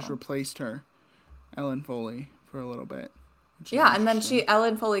Ellen Peters Foley. replaced her, Ellen Foley, for a little bit, which is Yeah, and then interesting.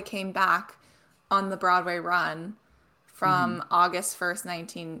 Ellen Foley came back on the Broadway run Mm-hmm. from August 1st,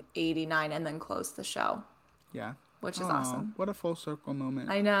 1989, and then closed the show, Yeah. which is Oh, awesome. what a full circle moment.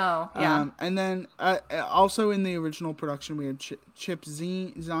 I know. Yeah. And then also in the original production, we had Chip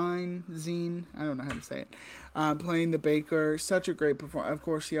Zine, I don't know how to say it, playing the baker. Such a great performance. Of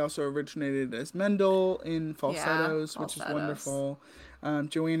course, he also originated as Mendel in Yeah. Falsettos, which is Falsettos. wonderful.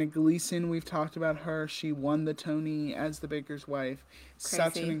 Joanna Gleason, we've talked about her. She won the Tony as the baker's wife. Such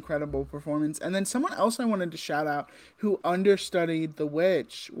an Crazy. incredible performance. And then someone else I wanted to shout out who understudied the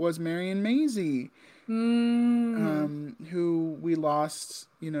witch was Marion Maisie, Mm. who we lost,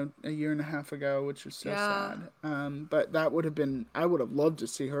 a year and a half ago, which was so Yeah. sad. But that would have been, I would have loved to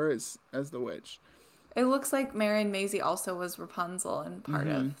see her as the witch. It looks like Marion Maisie also was Rapunzel in part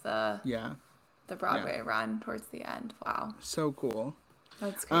Mm-hmm. of the Yeah, the yeah, Broadway run towards the end. Wow. so cool.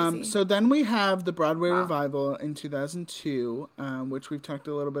 That's crazy. So then we have the Broadway Wow. revival in 2002, which we've talked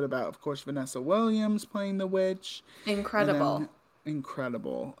a little bit about. Of course, Vanessa Williams playing the witch, and then Incredible.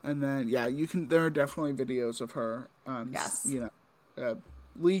 incredible. And then yeah, you can. There are definitely videos of her. Yes.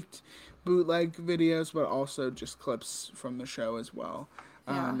 Leaked bootleg videos, but also just clips from the show as well.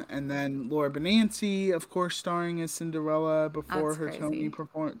 Yeah. And then Laura Benanti, of course, starring as Cinderella before That's her Tony crazy.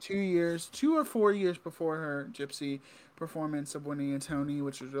 performance, 2 or 4 years before her Gypsy performance of winning a Tony,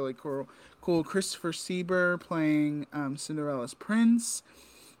 which was really cool. Cool. Christopher Sieber playing Cinderella's prince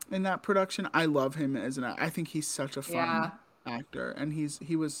in that production. I love him as I think he's such a fun Yeah. actor, and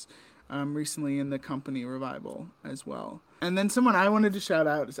he was recently in the Company revival as well. And then someone I wanted to shout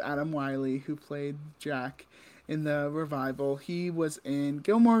out is Adam Wiley, who played Jack in the revival. He was in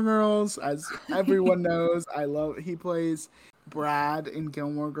Gilmore Girls, as everyone knows. He plays Brad in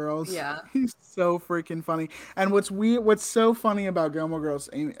Gilmore Girls. Yeah. He's so freaking funny. And what's so funny about Gilmore Girls,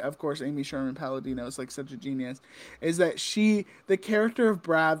 of course, Amy Sherman Palladino is like such a genius, is that the character of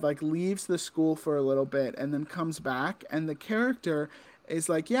Brad, like leaves the school for a little bit and then comes back, and the character is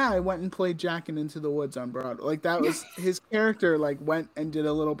like, yeah, I went and played Jack in Into the Woods on Broadway. Like that was his character. Like went and did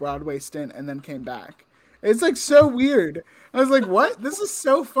a little Broadway stint and then came back. It's like so weird. I was like, what? This is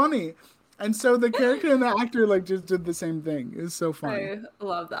so funny. And so the character and the actor like just did the same thing. It's so funny. I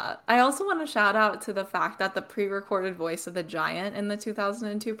love that. I also want to shout out to the fact that the pre-recorded voice of the giant in the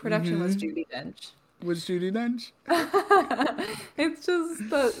 2002 production was Judi Dench. Was Judy Dench? It's just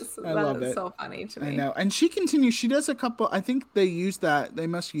I that love is it. so funny to I me. know. And she continues. She does a couple. I think they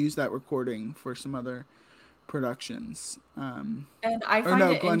must use that recording for some other productions. And I Or find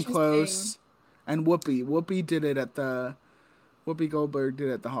no, it Glenn interesting. Close and Whoopi. Whoopi did it at the Whoopi Goldberg did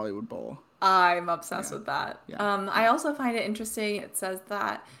it at the Hollywood Bowl. I'm obsessed Yeah, with that. yeah, I yeah. also find it interesting. It says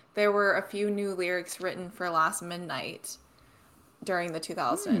that there were a few new lyrics written for Last Midnight during the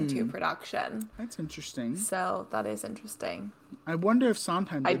 2002 Hmm, production. that's interesting. So that is interesting. I wonder if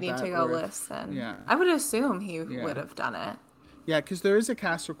Sondheim I'd did need to that go or if, listen. yeah, I would assume he yeah, would have done it. yeah, because there is a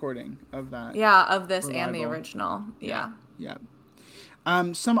cast recording of that Yeah, of this and the revival. original. Yeah, Yeah. yeah.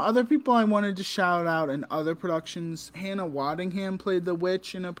 Some other people I wanted to shout out in other productions. Hannah Waddingham played the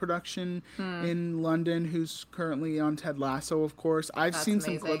witch in a production in London, who's currently on Ted Lasso, of course. I've That's seen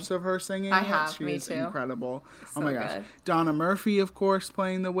some amazing. clips of her I singing it. have, She me is too. incredible. Oh my So gosh. good. Donna Murphy, of course,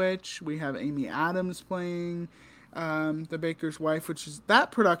 playing the witch. We have Amy Adams playing the baker's wife, which is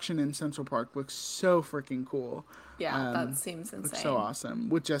that production in Central Park looks so freaking cool. Yeah, that seems Looks so insane. awesome.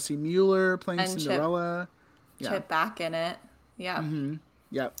 With Jessie Mueller playing And Chip Cinderella. Yeah. Chip back in it. Yeah.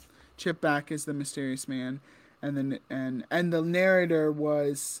 Yep. Chip Back is the mysterious man, and then and the narrator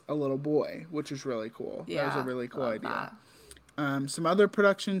was a little boy, which was really cool. That was a Yeah. really cool Love idea. that. Some other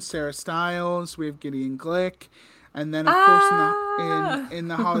productions: Sarah Stiles, we have Gideon Glick, and then of course Ah! in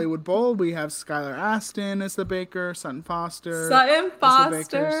the Hollywood Bowl we have Skylar Astin as the baker, Sutton Foster Sutton as the baker's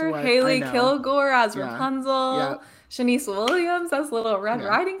Foster, wife. I Haley know. Kilgore as Yeah. Rapunzel, Yep. Shanice Williams as Little Red Yeah.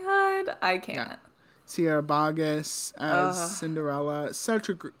 Riding Hood. I Yeah. can't. Sierra Boggess as Ugh, Cinderella. Such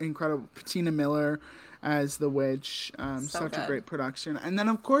a incredible. Patina Miller as the witch. so Such a good. great production. And then,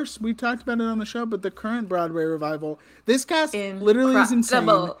 of course, we talked about it on the show, but the current Broadway revival. This cast literally is insane.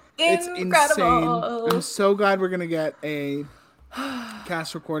 Incredible. It's insane. I'm Incredible. so glad we're going to get a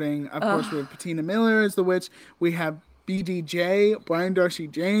cast recording. Of course, we have Patina Miller as the witch. We have BDJ, Brian Darcy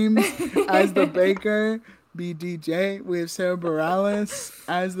James, as the baker. BDJ. We have Sarah Bareilles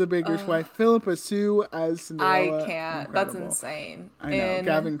as the baker's wife. Philippa Sue as I Cinderella. can't. That's Incredible. insane. I know.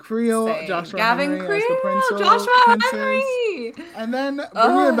 Gavin Creel, Insane. Joshua Gavin Henry as the Creel, Joshua princess. Henry. And then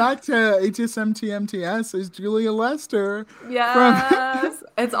bringing it back to HSMTMTS is Julia Lester from Yes.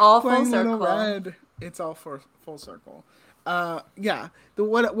 It's all full playing Little circle. Red. It's all for full circle. Yeah.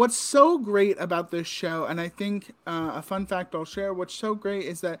 What's so great about this show, and I think a fun fact I'll share. What's so great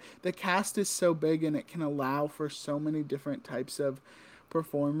is that the cast is so big, and it can allow for so many different types of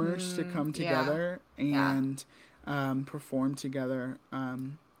performers to come Yeah. together Yeah. and perform together,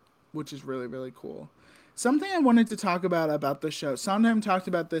 which is really really cool. Something I wanted to talk about the show. Sondheim talked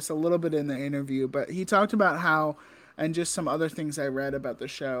about this a little bit in the interview, but he talked about how, and just some other things I read about the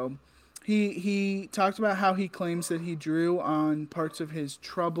show. He talked about how he claims that he drew on parts of his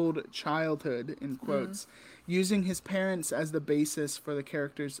troubled childhood, in quotes, using his parents as the basis for the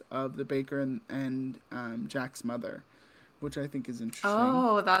characters of the baker and Jack's mother, which I think is interesting.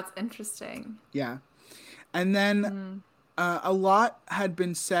 Oh, that's interesting. Yeah. And then a lot had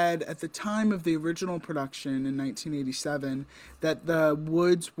been said at the time of the original production in 1987 that the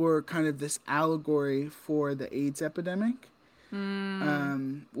woods were kind of this allegory for the AIDS epidemic.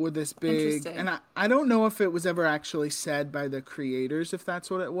 With this big, Interesting. and I don't know if it was ever actually said by the creators, if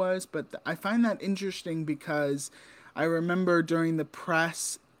that's what it was, but I find that interesting because I remember during the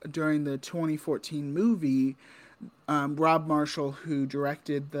press, during the 2014 movie, Rob Marshall, who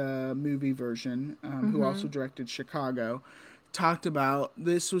directed the movie version, who also directed Chicago, talked about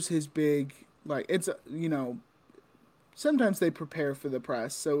this was his big, like, it's, sometimes they prepare for the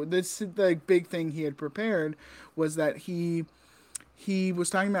press. So this, the big thing he had prepared was that he was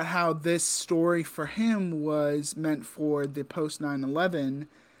talking about how this story for him was meant for the post 9/11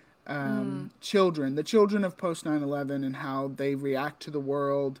 children, the children of post 9/11, and how they react to the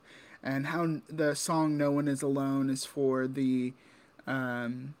world, and how the song "No One Is Alone" is for the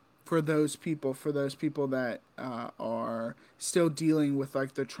for those people that are still dealing with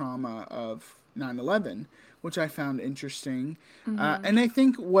like the trauma of 9/11, which I found interesting. And I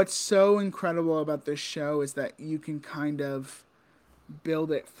think what's so incredible about this show is that you can kind of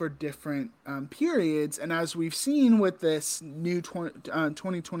build it for different periods. And as we've seen with this new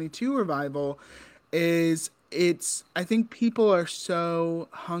 2022 revival, I think people are so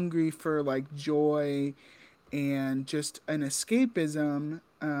hungry for like joy and just an escapism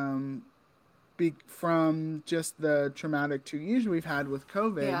from just the traumatic 2 years we've had with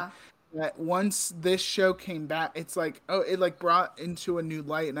COVID. Yeah. That once this show came back, it's like, oh, it like brought into a new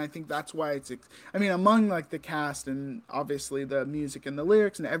light. And I think that's why I mean, among like the cast and obviously the music and the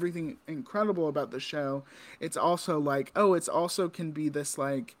lyrics and everything incredible about the show, it's also like, oh, it's also can be this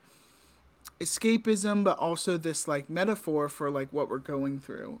like escapism, but also this like metaphor for like what we're going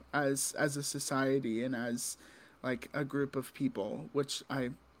through as a society and as like a group of people, which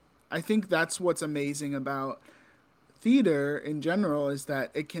I I think that's what's amazing about theater in general is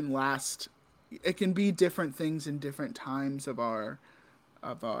that it can last. It can be different things in different times of our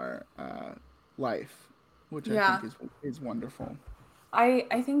life, which I Yeah. think is wonderful.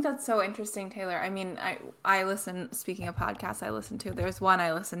 I think that's so interesting, Taylor. I mean, I listen, speaking of podcasts, I listen to, there's one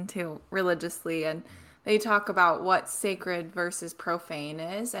I listen to religiously, and they talk about what sacred versus profane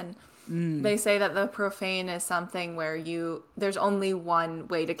is. And Mm, they say that the profane is something where there's only one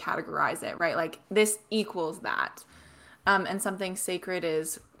way to categorize it, right? Like this equals that. And something sacred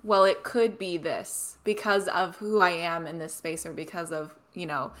is, well, it could be this because of who I am in this space or because of,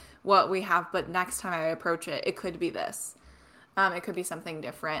 what we have. But next time I approach it, it could be this. It could be something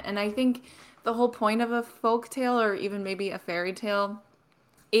different. And I think the whole point of a folk tale or even maybe a fairy tale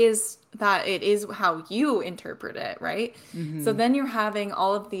is that it is how you interpret it, right? So mm-hmm. then you're having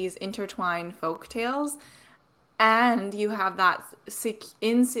all of these intertwined folk tales, and you have that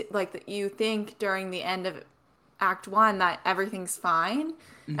like that you think during the end of Act One that everything's fine,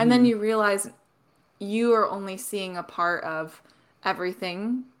 and then Mm-hmm. you realize you are only seeing a part of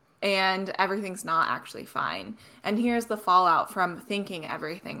everything, and everything's not actually fine. And here's the fallout from thinking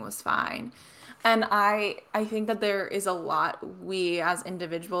everything was fine. And I think that there is a lot we as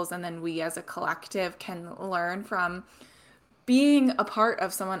individuals and then we as a collective can learn from being a part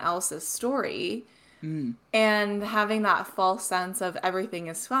of someone else's story Mm, and having that false sense of everything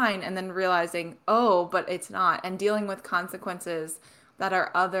is fine and then realizing, oh, but it's not, and dealing with consequences that are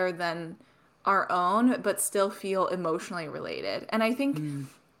other than our own but still feel emotionally related. And I think mm,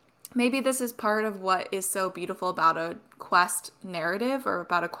 maybe this is part of what is so beautiful about a quest narrative or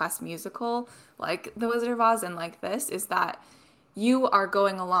about a quest musical like The Wizard of Oz and like this is that you are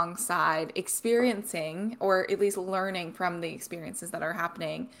going alongside experiencing or at least learning from the experiences that are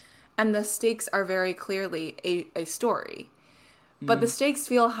happening, and the stakes are very clearly a story, but the mm. stakes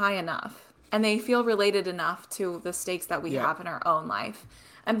feel high enough and they feel related enough to the stakes that we Yeah, have in our own life.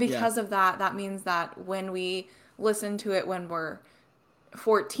 And yeah, because of that, that means that when we listen to it when we're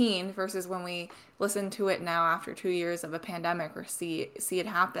 14 versus when we listen to it now after 2 years of a pandemic or see it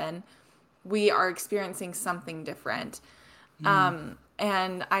happen, we are experiencing something different. mm,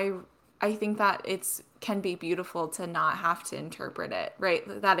 And I think that it's can be beautiful to not have to interpret it, right?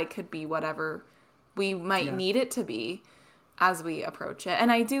 That it could be whatever we might yeah, need it to be as we approach it.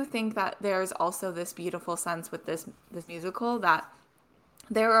 And I do think that there's also this beautiful sense with this musical that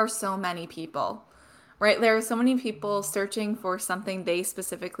there are so many people, right? There are so many people searching for something they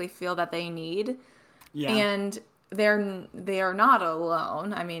specifically feel that they need, yeah. and they are not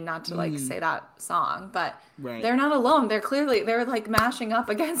alone. I mean, not to like Mm, say that song, but right. they're not alone. They're like mashing up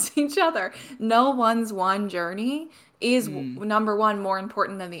against each other. No one's one journey is Mm, number one more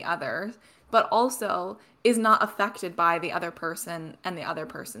important than the other, but also is not affected by the other person and the other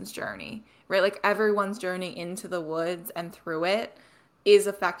person's journey, right? Like everyone's journey into the woods and through it is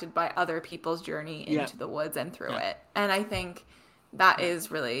affected by other people's journey yeah, into the woods and through yeah, it. And I think that yeah.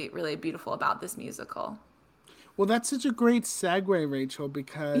 is really, really beautiful about this musical. Well, that's such a great segue, Rachel,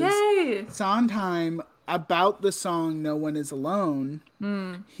 because Yay! Sondheim, about the song No One Is Alone,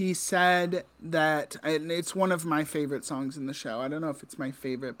 Mm. he said that, and it's one of my favorite songs in the show. I don't know if it's my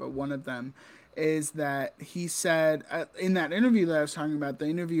favorite, but one of them is that he said in that interview that I was talking about, the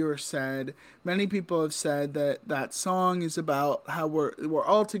interviewer said many people have said that that song is about how we're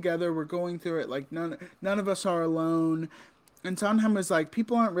all together, we're going through it, like none of us are alone. And Sondheim was like,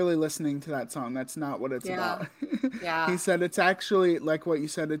 people aren't really listening to that song. That's not what it's Yeah. about. He Yeah. said it's actually like what you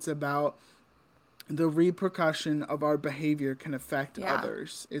said. It's about the repercussion of our behavior can affect Yeah.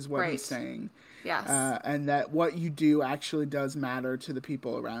 others, is what he's Right. saying, Yes. and that what you do actually does matter to the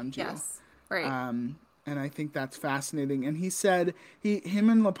people around you. Yes. Right. And I think that's fascinating. And he said him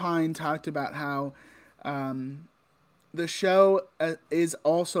and Lapine talked about how the show is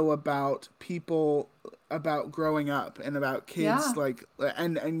also about people, about growing up and about kids, Yeah. like,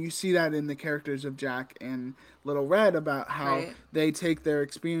 and you see that in the characters of Jack and Little Red, about how Right. they take their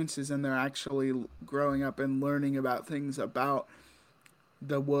experiences and they're actually growing up and learning about things about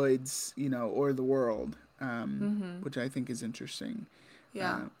the woods, or the world, Mm-hmm. which I think is interesting,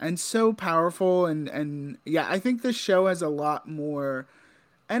 Yeah. and so powerful. And yeah, I think this show has a lot more.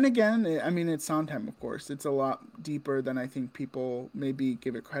 And again, I mean, it's Sondheim, of course. It's a lot deeper than I think people maybe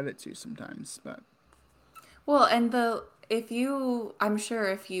give it credit to sometimes. But Well, and I'm sure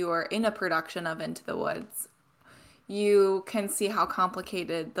if you are in a production of Into the Woods, you can see how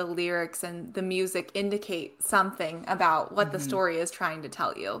complicated the lyrics and the music indicate something about what the story is trying to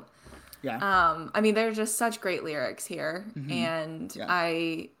tell you. Yeah. I mean, there's just such great lyrics here, Hmm. and Yeah.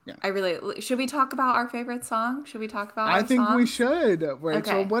 Yeah. I really should we talk about our favorite song? Should we talk about I our think we songs? should, Rachel.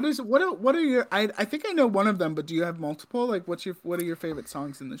 Okay. What are your I think I know one of them, but do you have multiple? Like what are your favorite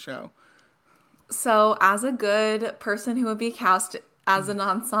songs in the show? So, as a good person who would be cast as an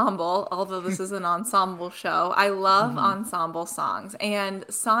ensemble, although this is an ensemble show, I love Mm-hmm. ensemble songs, and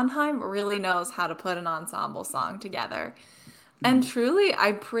Sondheim really knows how to put an ensemble song together. And Hmm. truly,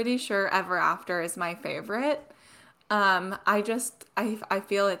 I'm pretty sure Ever After is my favorite. I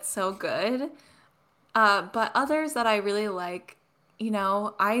feel it's so good. But others that I really like,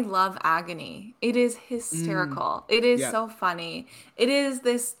 I love Agony. It is Mm. hysterical. It is Yeah. so funny. It is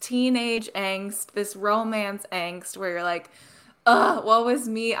this teenage angst, this romance angst where you're like, ugh, woe is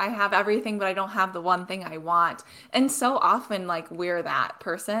me. I have everything, but I don't have the one thing I want. And so often, like, we're that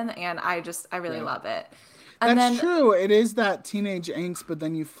person, and I really Yeah. love it. And That's then, true. It is that teenage angst, but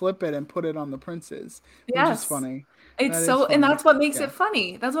then you flip it and put it on the princes, which is yes. funny. It's That is so, and funny. that's what makes Yeah. it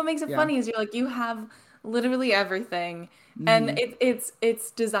funny. That's what makes it Yeah. funny is you're like you have literally everything, and Hmm. it's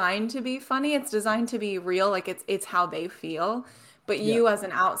designed to be funny. It's designed to be real. Like it's how they feel. But Yeah. you as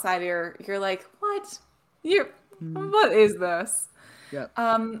an outsider, you're like, what? You're Hmm. what is this? Yeah.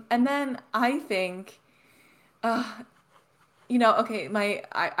 And then I think, okay,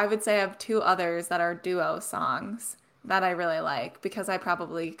 I would say I have two others that are duo songs that I really like because I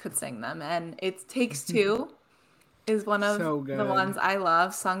probably could sing them, and it Takes Two is one of So the good. ones I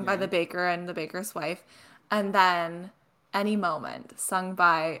love, sung by Yeah. the baker and the baker's wife. And then Any Moment, sung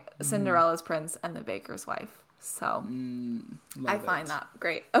by Hmm. Cinderella's prince and the baker's wife. So I Love find it. that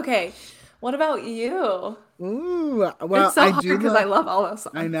great. Okay, what about you? Ooh, It's well, so I hard do because I love. love all those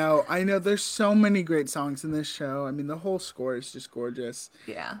I songs. know, I know. There's so many great songs in this show. I mean, the whole score is just gorgeous.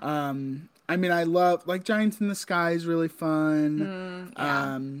 Yeah. I mean, I love like Giants in the Sky is really fun.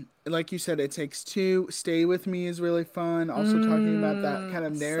 Yeah. Like you said, It Takes Two. Stay with Me is really fun. Also talking about that kind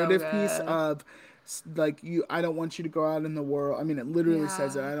of So narrative piece good. of like you. I don't want you to go out in the world. I mean, it literally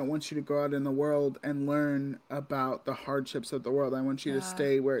says it. Yeah. I don't want you to go out in the world and learn about the hardships of the world. I want you to Yeah.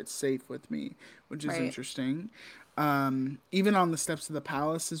 stay where it's safe with me, which is Right. interesting. Even on the steps of the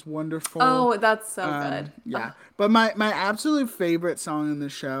palace is wonderful. Oh, that's so good. Yeah, but my absolute favorite song in the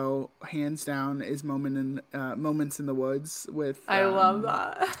show, hands down, is "Moments in the Woods" I love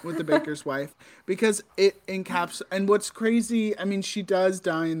that. with the baker's wife because it encaps. And what's crazy, I mean, she does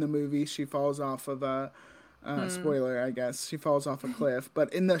die in the movie. She falls off of a spoiler, I guess. She falls off a cliff,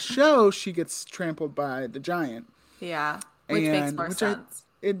 but in the show, she gets trampled by the giant, Yeah. Which makes and more which I sense.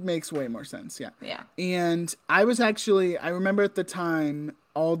 it makes way more sense, yeah. Yeah. And I remember at the time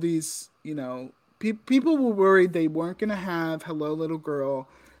all these, people were worried they weren't gonna have Hello Little Girl,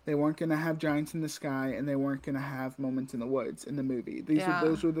 they weren't gonna have Giants in the Sky, and they weren't gonna have Moments in the Woods in the movie. Yeah.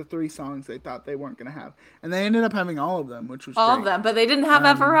 Those were the three songs they thought they weren't gonna have, and they ended up having all of them, which was All of great. them, but they didn't have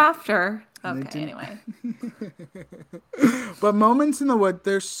Ever After. And they Okay, didn't. anyway. But Moments in the Wood,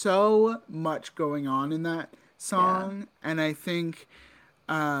 there's so much going on in that Yeah. song, and I think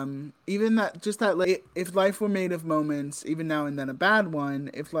even that just that like if life were made of moments, even now and then a bad one,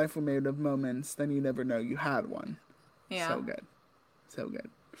 if life were made of moments, then you never know you had one. Yeah. So good. So good.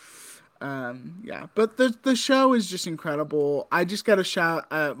 Yeah, but the show is just incredible. I just got to shout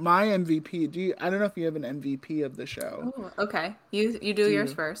my MVP. I don't know if you have an MVP of the show. Oh, okay. You do Do yours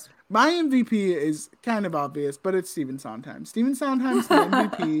you? first. My MVP is kind of obvious, but it's Stephen Sondheim. Stephen Sondheim's the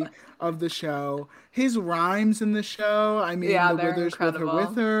MVP of the show. His rhymes in the show, I mean, Yeah, the they're withers with her with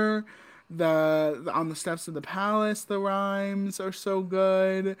incredible. her, the on the steps of the palace, the rhymes are so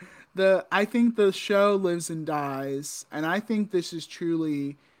good. I think the show lives and dies, and I think this is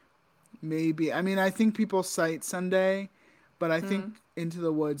truly maybe. I mean, I think people cite Sunday, but I think Mm. Into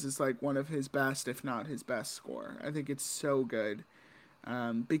the Woods is like one of his best, if not his best score. I think it's so good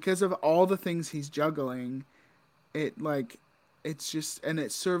because of all the things he's juggling. It like it's just and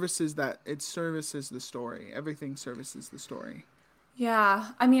it services the story. Everything services the story. Yeah.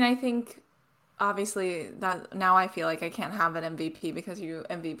 I mean, I think obviously that now I feel like I can't have an MVP because you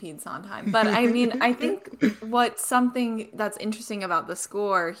MVP'd Sondheim. But I mean, I think what something that's interesting about the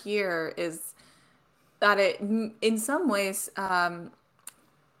score here is that in some ways,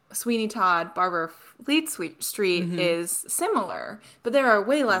 Sweeney Todd, Barbara Fleet Street Mm-hmm. is similar, but there are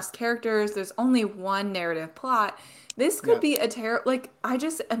way less characters. There's only one narrative plot. This could Yeah. be a like I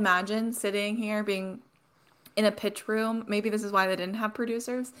just imagine sitting here being in a pitch room. Maybe this is why they didn't have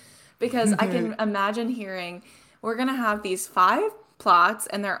producers, because I can imagine hearing we're gonna have these five plots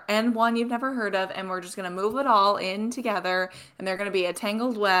and one you've never heard of, and we're just gonna move it all in together, and they're gonna be a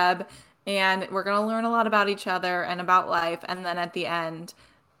tangled web, and we're gonna learn a lot about each other and about life, and then at the end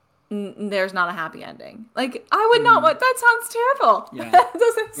there's not a happy ending. Like, I would not want, that sounds terrible. Yeah. That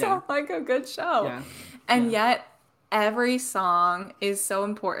doesn't Yeah. sound like a good show. Yeah. And Yeah. yet, every song is so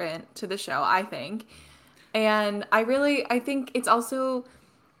important to the show, I think. And I think it's also,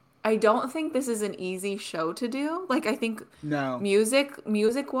 I don't think this is an easy show to do. Like, I think No.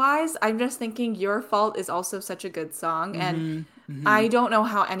 music wise, I'm just thinking Your Fault is also such a good song. And I don't know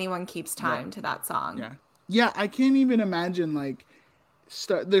how anyone keeps time to that song. Yeah. Yeah, I can't even imagine like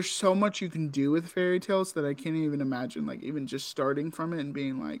there's so much you can do with fairy tales that I can't even imagine like even just starting from it and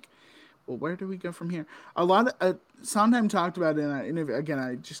being like, well, where do we go from here? A lot of Sondheim talked about it in an interview. Again,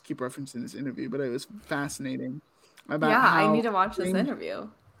 I just keep referencing this interview, but it was fascinating about Yeah, I how need to watch this James, interview.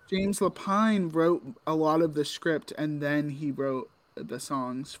 James Lapine wrote a lot of the script and then he wrote the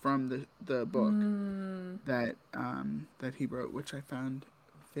songs from the book that he wrote, which I found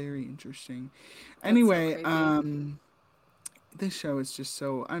very interesting. Anyway, crazy. this show is just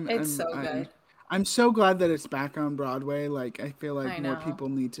so It's so good. I'm so glad that it's back on Broadway. Like I feel like I more know. people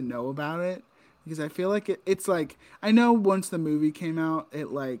need to know about it because I feel like it's like I know once the movie came out,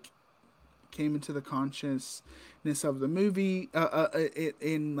 it like came into the consciousness of the movie it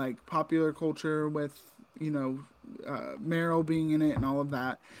in like popular culture with Meryl being in it and all of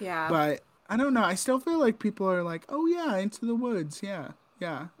that. Yeah. But I don't know. I still feel like people are like, oh yeah, Into the Woods, yeah.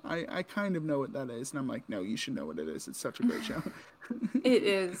 Yeah, I kind of know what that is, and I'm like, no, you should know what it is. It's such a great show. It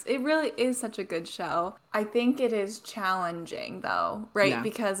is. It really is such a good show. I think it is challenging though, right? Yeah.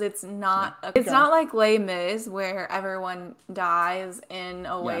 Because it's not Yeah. it's Okay. not like Les Mis where everyone dies in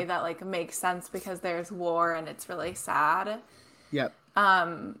a way Yeah. that like makes sense because there's war and it's really sad. Yep.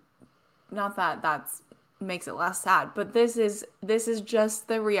 Not that that's makes it less sad, but this is just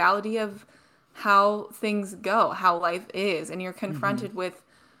the reality of how things go, how life is, and you're confronted with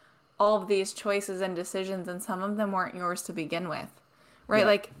all of these choices and decisions, and some of them weren't yours to begin with, right? Yeah.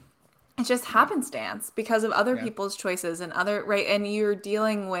 Like it's just happenstance because of other Yeah. people's choices and other right, and you're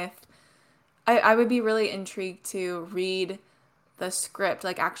dealing with. I would be really intrigued to read the script,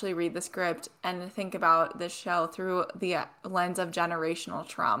 like actually read the script and think about this show through the lens of generational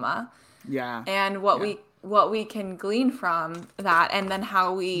trauma Yeah. and Yeah. what we can glean from that, and then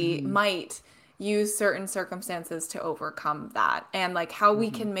how we Mm-hmm. might use certain circumstances to overcome that, and like how we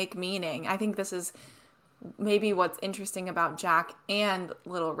Mm-hmm. can make meaning. I think this is maybe what's interesting about Jack and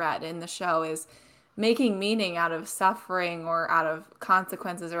Little Red in the show is making meaning out of suffering or out of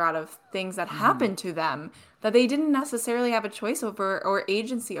consequences or out of things that happen to them that they didn't necessarily have a choice over or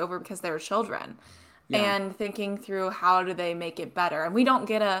agency over because they were children, Yeah. and thinking through how do they make it better. And we don't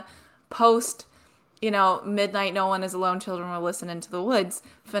get a post midnight no one is alone, children will listen, Into the Woods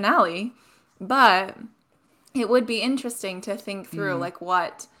finale, but it would be interesting to think through like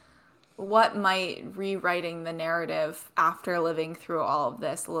what might rewriting the narrative after living through all of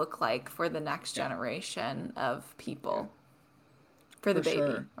this look like for the next generation of people, for the For baby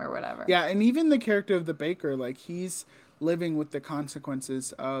sure. or whatever. Yeah, and even the character of the baker, like he's living with the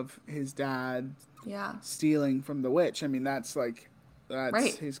consequences of his dad Yeah. stealing from the witch. I mean, that's Right.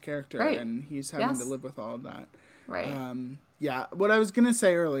 his character, Right. and he's having to Yes. live with all of that. Right. Yeah, what I was gonna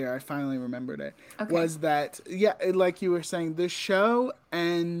say earlier, I finally remembered it, Okay. was that like you were saying, the show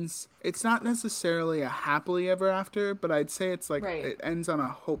ends. It's not necessarily a happily ever after, but I'd say it's like Right. it ends on a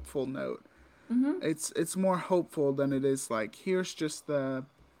hopeful note. It's more hopeful than it is like here's just the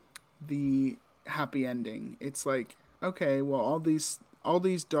happy ending. It's like okay, well all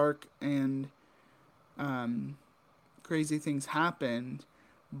these dark and crazy things happened,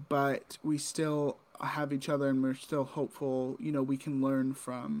 but we still have each other and we're still hopeful. We can learn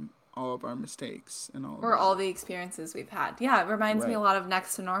from all of our mistakes and all of Or that. all the experiences we've had. Yeah, it reminds me a Right. lot of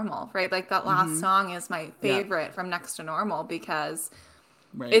Next to Normal, right? Like that last song is my Yeah. favorite from Next to Normal because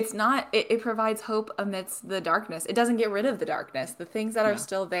Right. it's not, it provides hope amidst the darkness. It doesn't get rid of the darkness. The things that are Yeah.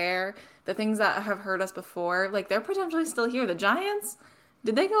 still there, the things that have hurt us before, like they're potentially still here. The giants,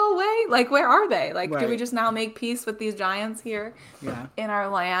 did they go away? Like, where are they? Like, do we Right. just now make peace with these giants here Yeah. in our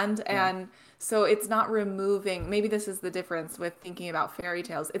land? And so it's not removing, maybe this is the difference with thinking about fairy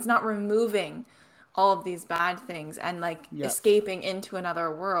tales. It's not removing all of these bad things and like Yeah. escaping into another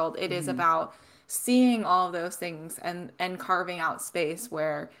world. It is about seeing all of those things and carving out space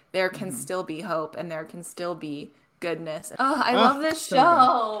where there can still be hope and there can still be goodness. Oh, I love this so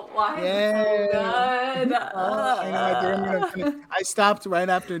show. Why is it so good? I know. I think I'm gonna finish. I stopped right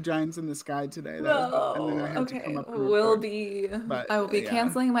after Giants in the Sky today. And then I had to Okay, come up and we'll record. be. But, I will be yeah.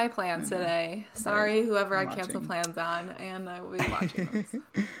 canceling my plans today. Sorry, whoever I I'm cancel watching. plans on, and I will be watching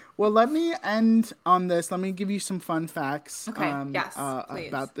this. Well, let me end on this. Let me give you some fun facts Okay, yes, please.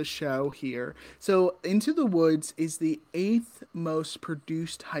 about the show here. So, Into the Woods is the eighth most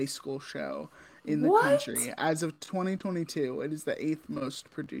produced high school show in the What? country. As of 2022, it is the eighth most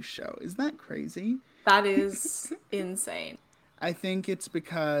produced show. Isn't that crazy? That is insane. I think it's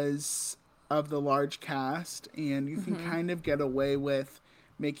because of the large cast, and you can kind of get away with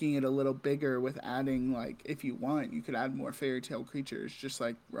making it a little bigger with adding, like, if you want, you could add more fairy tale creatures just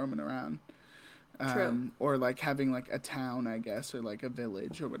like roaming around. True. Or like having like a town, I guess, or like a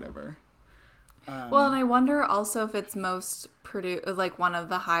village or whatever. Well, and I wonder also if it's most like one of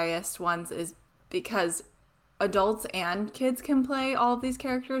the highest ones is because adults and kids can play all of these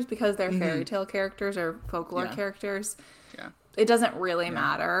characters because they're fairy tale characters or folklore Yeah. characters. Yeah. It doesn't really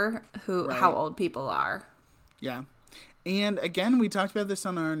matter how Right. old people are. Yeah. And again, we talked about this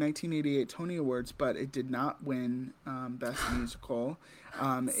on our 1988 Tony Awards, but it did not win Best Musical.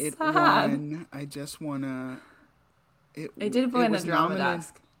 It Sad. won. I just want to. It did win a was drama nominated-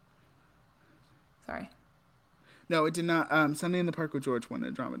 desk. Sorry. No, it did not. Sunday in the Park with George won a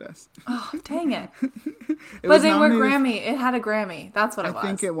drama desk. Oh, dang it. It But was they were nominated- Grammy. It had a Grammy. That's what it I was.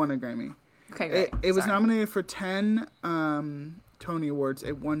 think it won a Grammy. Okay, great. It was Sorry. nominated for 10 Tony Awards.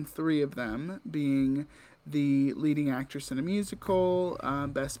 It won 3 of them, being the leading actress in a musical,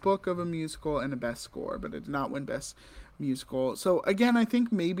 best book of a musical, and a best score. But it did not win best musical. So again, I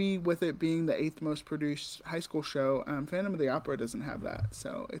think maybe with it being the 8th most produced high school show, Phantom of the Opera doesn't have that.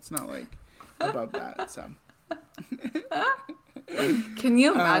 So it's not like above that. So Can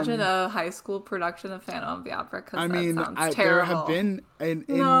you imagine a high school production of Phantom of the Opera? Because I that mean, sounds there terrible. have been in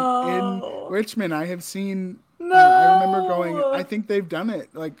No. Richmond. I have seen. No. I remember going. I think they've done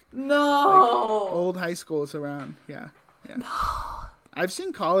it like No. old high schools around. Yeah, yeah. I've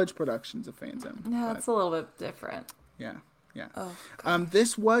seen college productions of Phantom. No, but it's a little bit different. yeah, yeah. Oh,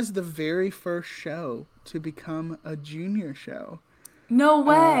 This was the very first show to become a junior show. no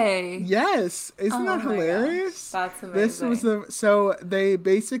way. Yes, isn't Oh that my gosh, hilarious? that's This was amazing. so they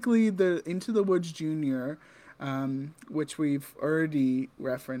basically the Into the Woods Junior, which we've already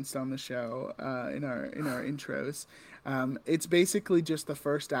referenced on the show in our intros. It's basically just the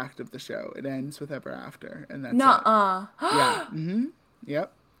first act of the show. It ends with Ever After, and that's it. Nuh-uh. Yeah.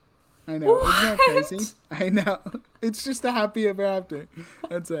 Yep. I know. Isn't that crazy? What? I know. It's just a happy ever after.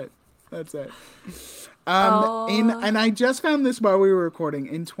 That's it. That's it. Oh. And I just found this while we were recording.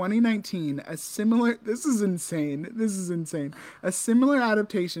 In 2019, a similar, this is insane. This is insane. A similar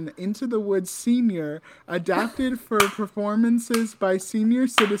adaptation, Into the Woods Senior, adapted for performances by senior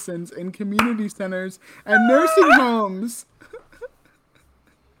citizens in community centers and nursing homes.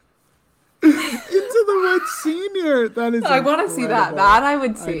 Into the Woods Senior. That is I want to see that. incredible. That I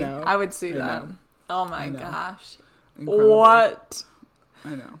would see. know. I would see I that. know. Oh my know. gosh. Incredible. What?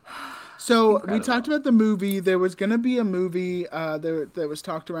 I know. So we Incredible. talked about the movie. There was going to be a movie that was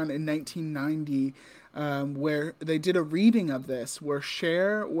talked around in 1990 where they did a reading of this where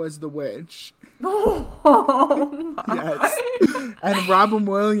Cher was the witch. Oh my. Yes. And Robin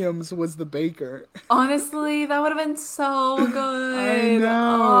Williams was the baker. Honestly, that would have been so good. I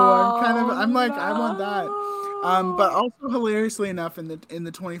know. I'm like, I want that. no. But also hilariously enough, in the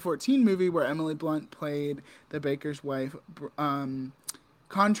 2014 movie where Emily Blunt played the baker's wife,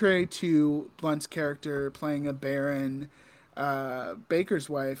 contrary to Blunt's character playing a barren baker's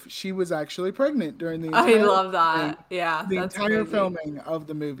wife, she was actually pregnant during the I entire love that. Yeah, the that's entire crazy. filming of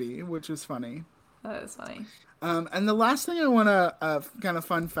the movie, which was funny. That is funny. And the last thing I want to kind of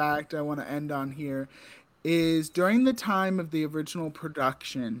fun fact I want to end on here is during the time of the original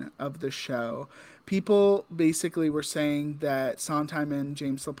production of the show, people basically were saying that Sondheim and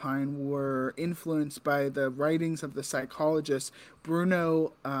James Lapine were influenced by the writings of the psychologist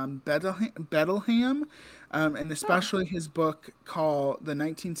Bruno Bettelham, and especially his book called the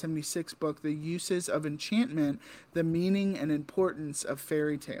 1976 book, The Uses of Enchantment, The Meaning and Importance of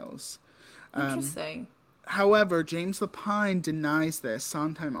Fairy Tales. Interesting. However, James Lapine denies this.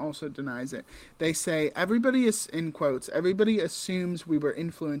 Sondheim also denies it. They say everybody is, in quotes, everybody assumes we were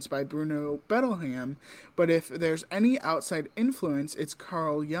influenced by Bruno Bettelham, but if there's any outside influence, it's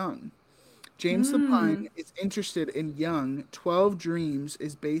Carl Jung. James Lapine is interested in Jung. 12 Dreams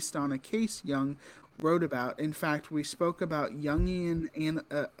is based on a case Jung wrote about. In fact, we spoke to a Jungian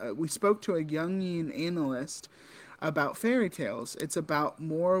analyst about fairy tales. It's about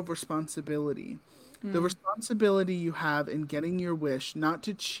moral responsibility. The responsibility you have in getting your wish, not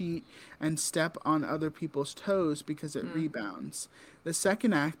to cheat and step on other people's toes because it rebounds. The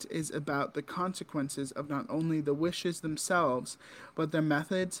second act is about the consequences of not only the wishes themselves, but the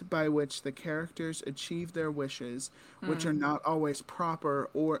methods by which the characters achieve their wishes, which are not always proper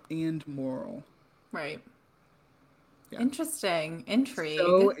and moral. Right. Yeah. Interesting. Intrigue.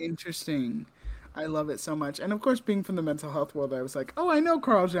 So interesting. I love it so much. And of course, being from the mental health world, I was like, oh, I know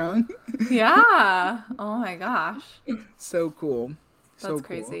Carl Jung. Yeah. Oh my gosh. So cool. That's So cool.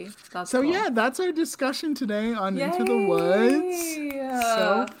 crazy. That's So cool. yeah, that's our discussion today on Into the Yay! Woods.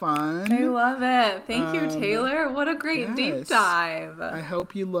 So fun. I love it. Thank you, Taylor. What a great deep yes. dive. I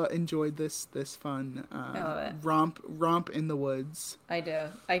hope you enjoyed this fun love it. romp in the woods. I do.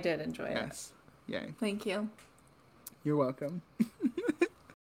 I did enjoy it. Yes. Yay. Thank you. You're welcome.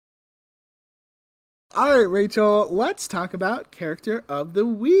 All right, Rachel, let's talk about character of the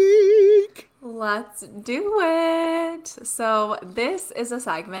week. Let's do it. So, this is a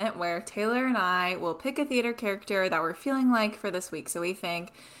segment where Taylor and I will pick a theater character that we're feeling like for this week. So, we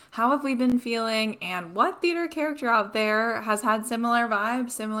think, how have we been feeling, and what theater character out there has had similar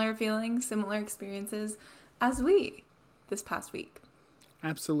vibes, similar feelings, similar experiences as we this past week?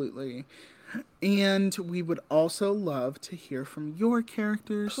 Absolutely. And we would also love to hear from your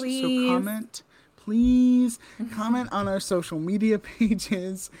characters. Please. So please comment on our social media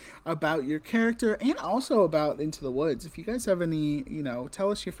pages about your character and also about Into the Woods. If you guys have any,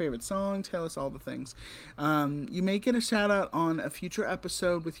 tell us your favorite song, tell us all the things. You may get a shout out on a future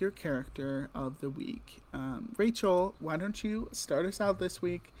episode with your character of the week. Rachel, why don't you start us out this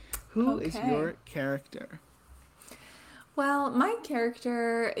week? Who is your character? Well, my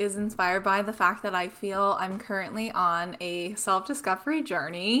character is inspired by the fact that I feel I'm currently on a self-discovery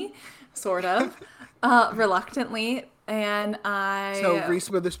journey, sort of, reluctantly, and So Reese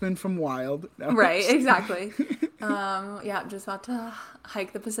Witherspoon from Wild. No. Right, exactly. Yeah, I'm just about to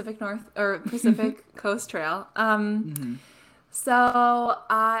hike the Pacific Coast Trail. So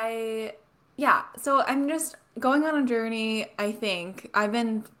I'm just going on a journey. I think I've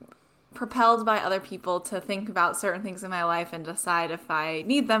been propelled by other people to think about certain things in my life and decide if I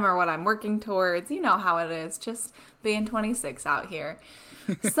need them or what I'm working towards. You know how it is, just being 26 out here.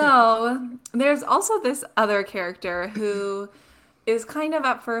 So there's also this other character who is kind of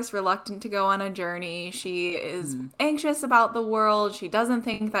at first reluctant to go on a journey. She is anxious about the world. She doesn't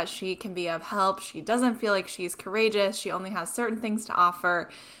think that she can be of help. She doesn't feel like she's courageous. She only has certain things to offer.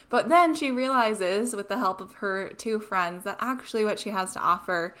 But then she realizes, with the help of her two friends, that actually what she has to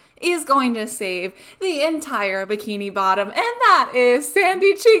offer is going to save the entire Bikini Bottom. And that is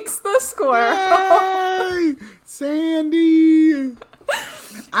Sandy Cheeks the squirrel. Yay! Sandy!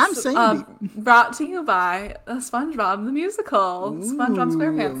 I'm Sandy. Brought to you by SpongeBob the Musical. SpongeBob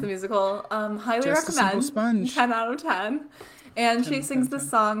SquarePants the Musical. Highly Just a simple recommend. sponge. 10 out of 10. And she 10, sings 10, the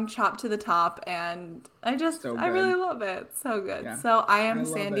song Chop to the Top, and I really love it. So good. Yeah. So I I am love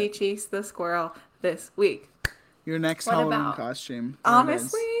Sandy it. Cheeks the squirrel this week. Your next What Halloween about- costume. There it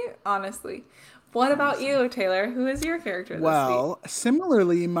is. Honestly. What about you, Taylor? Who is your character this week? Well,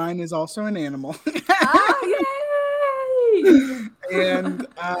 similarly, mine is also an animal. Yay! And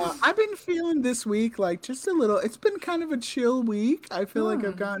I've been feeling this week like just a little, it's been kind of a chill week. I feel like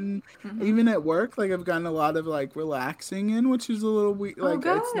I've gotten, even at work, like I've gotten a lot of like relaxing in, which is a little weird. Like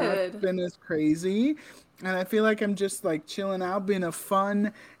it's good. not been as crazy. And I feel like I'm just like chilling out, being a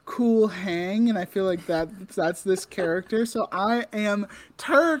fun, cool hang. And I feel like that's this character. So I am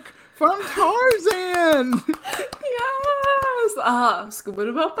Turk from Tarzan. Yes!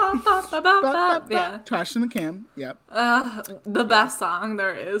 Scooba-doo-bop-bop-bop-bop-bop. Yeah. Trash in the Can. Yep. The best song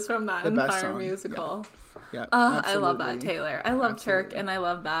there is from that The best entire song, musical. Yep. I love that, absolutely. Taylor. I love Turk, Absolutely. and I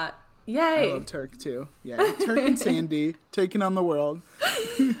love that. I Yay! love Turk too. Yeah. Turk and Sandy taking on the world.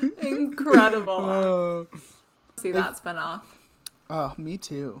 Incredible. Oh. See that spinoff. Oh, me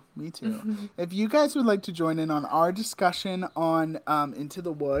too. Me too. If you guys would like to join in on our discussion on Into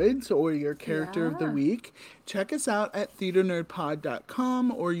the Woods or your character of the Yeah. week, check us out at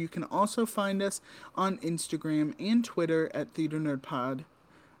theaternerdpod.com, or you can also find us on Instagram and Twitter at theaternerdpod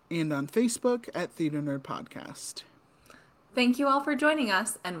and on Facebook at Theater Nerd Podcast. Thank you all for joining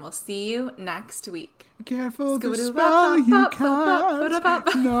us, and we'll see you next week. Careful the Scooby-Doo, spell you bop, bop, bop, bop, cast, bop,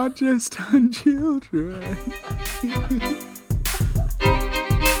 bop. not just on children.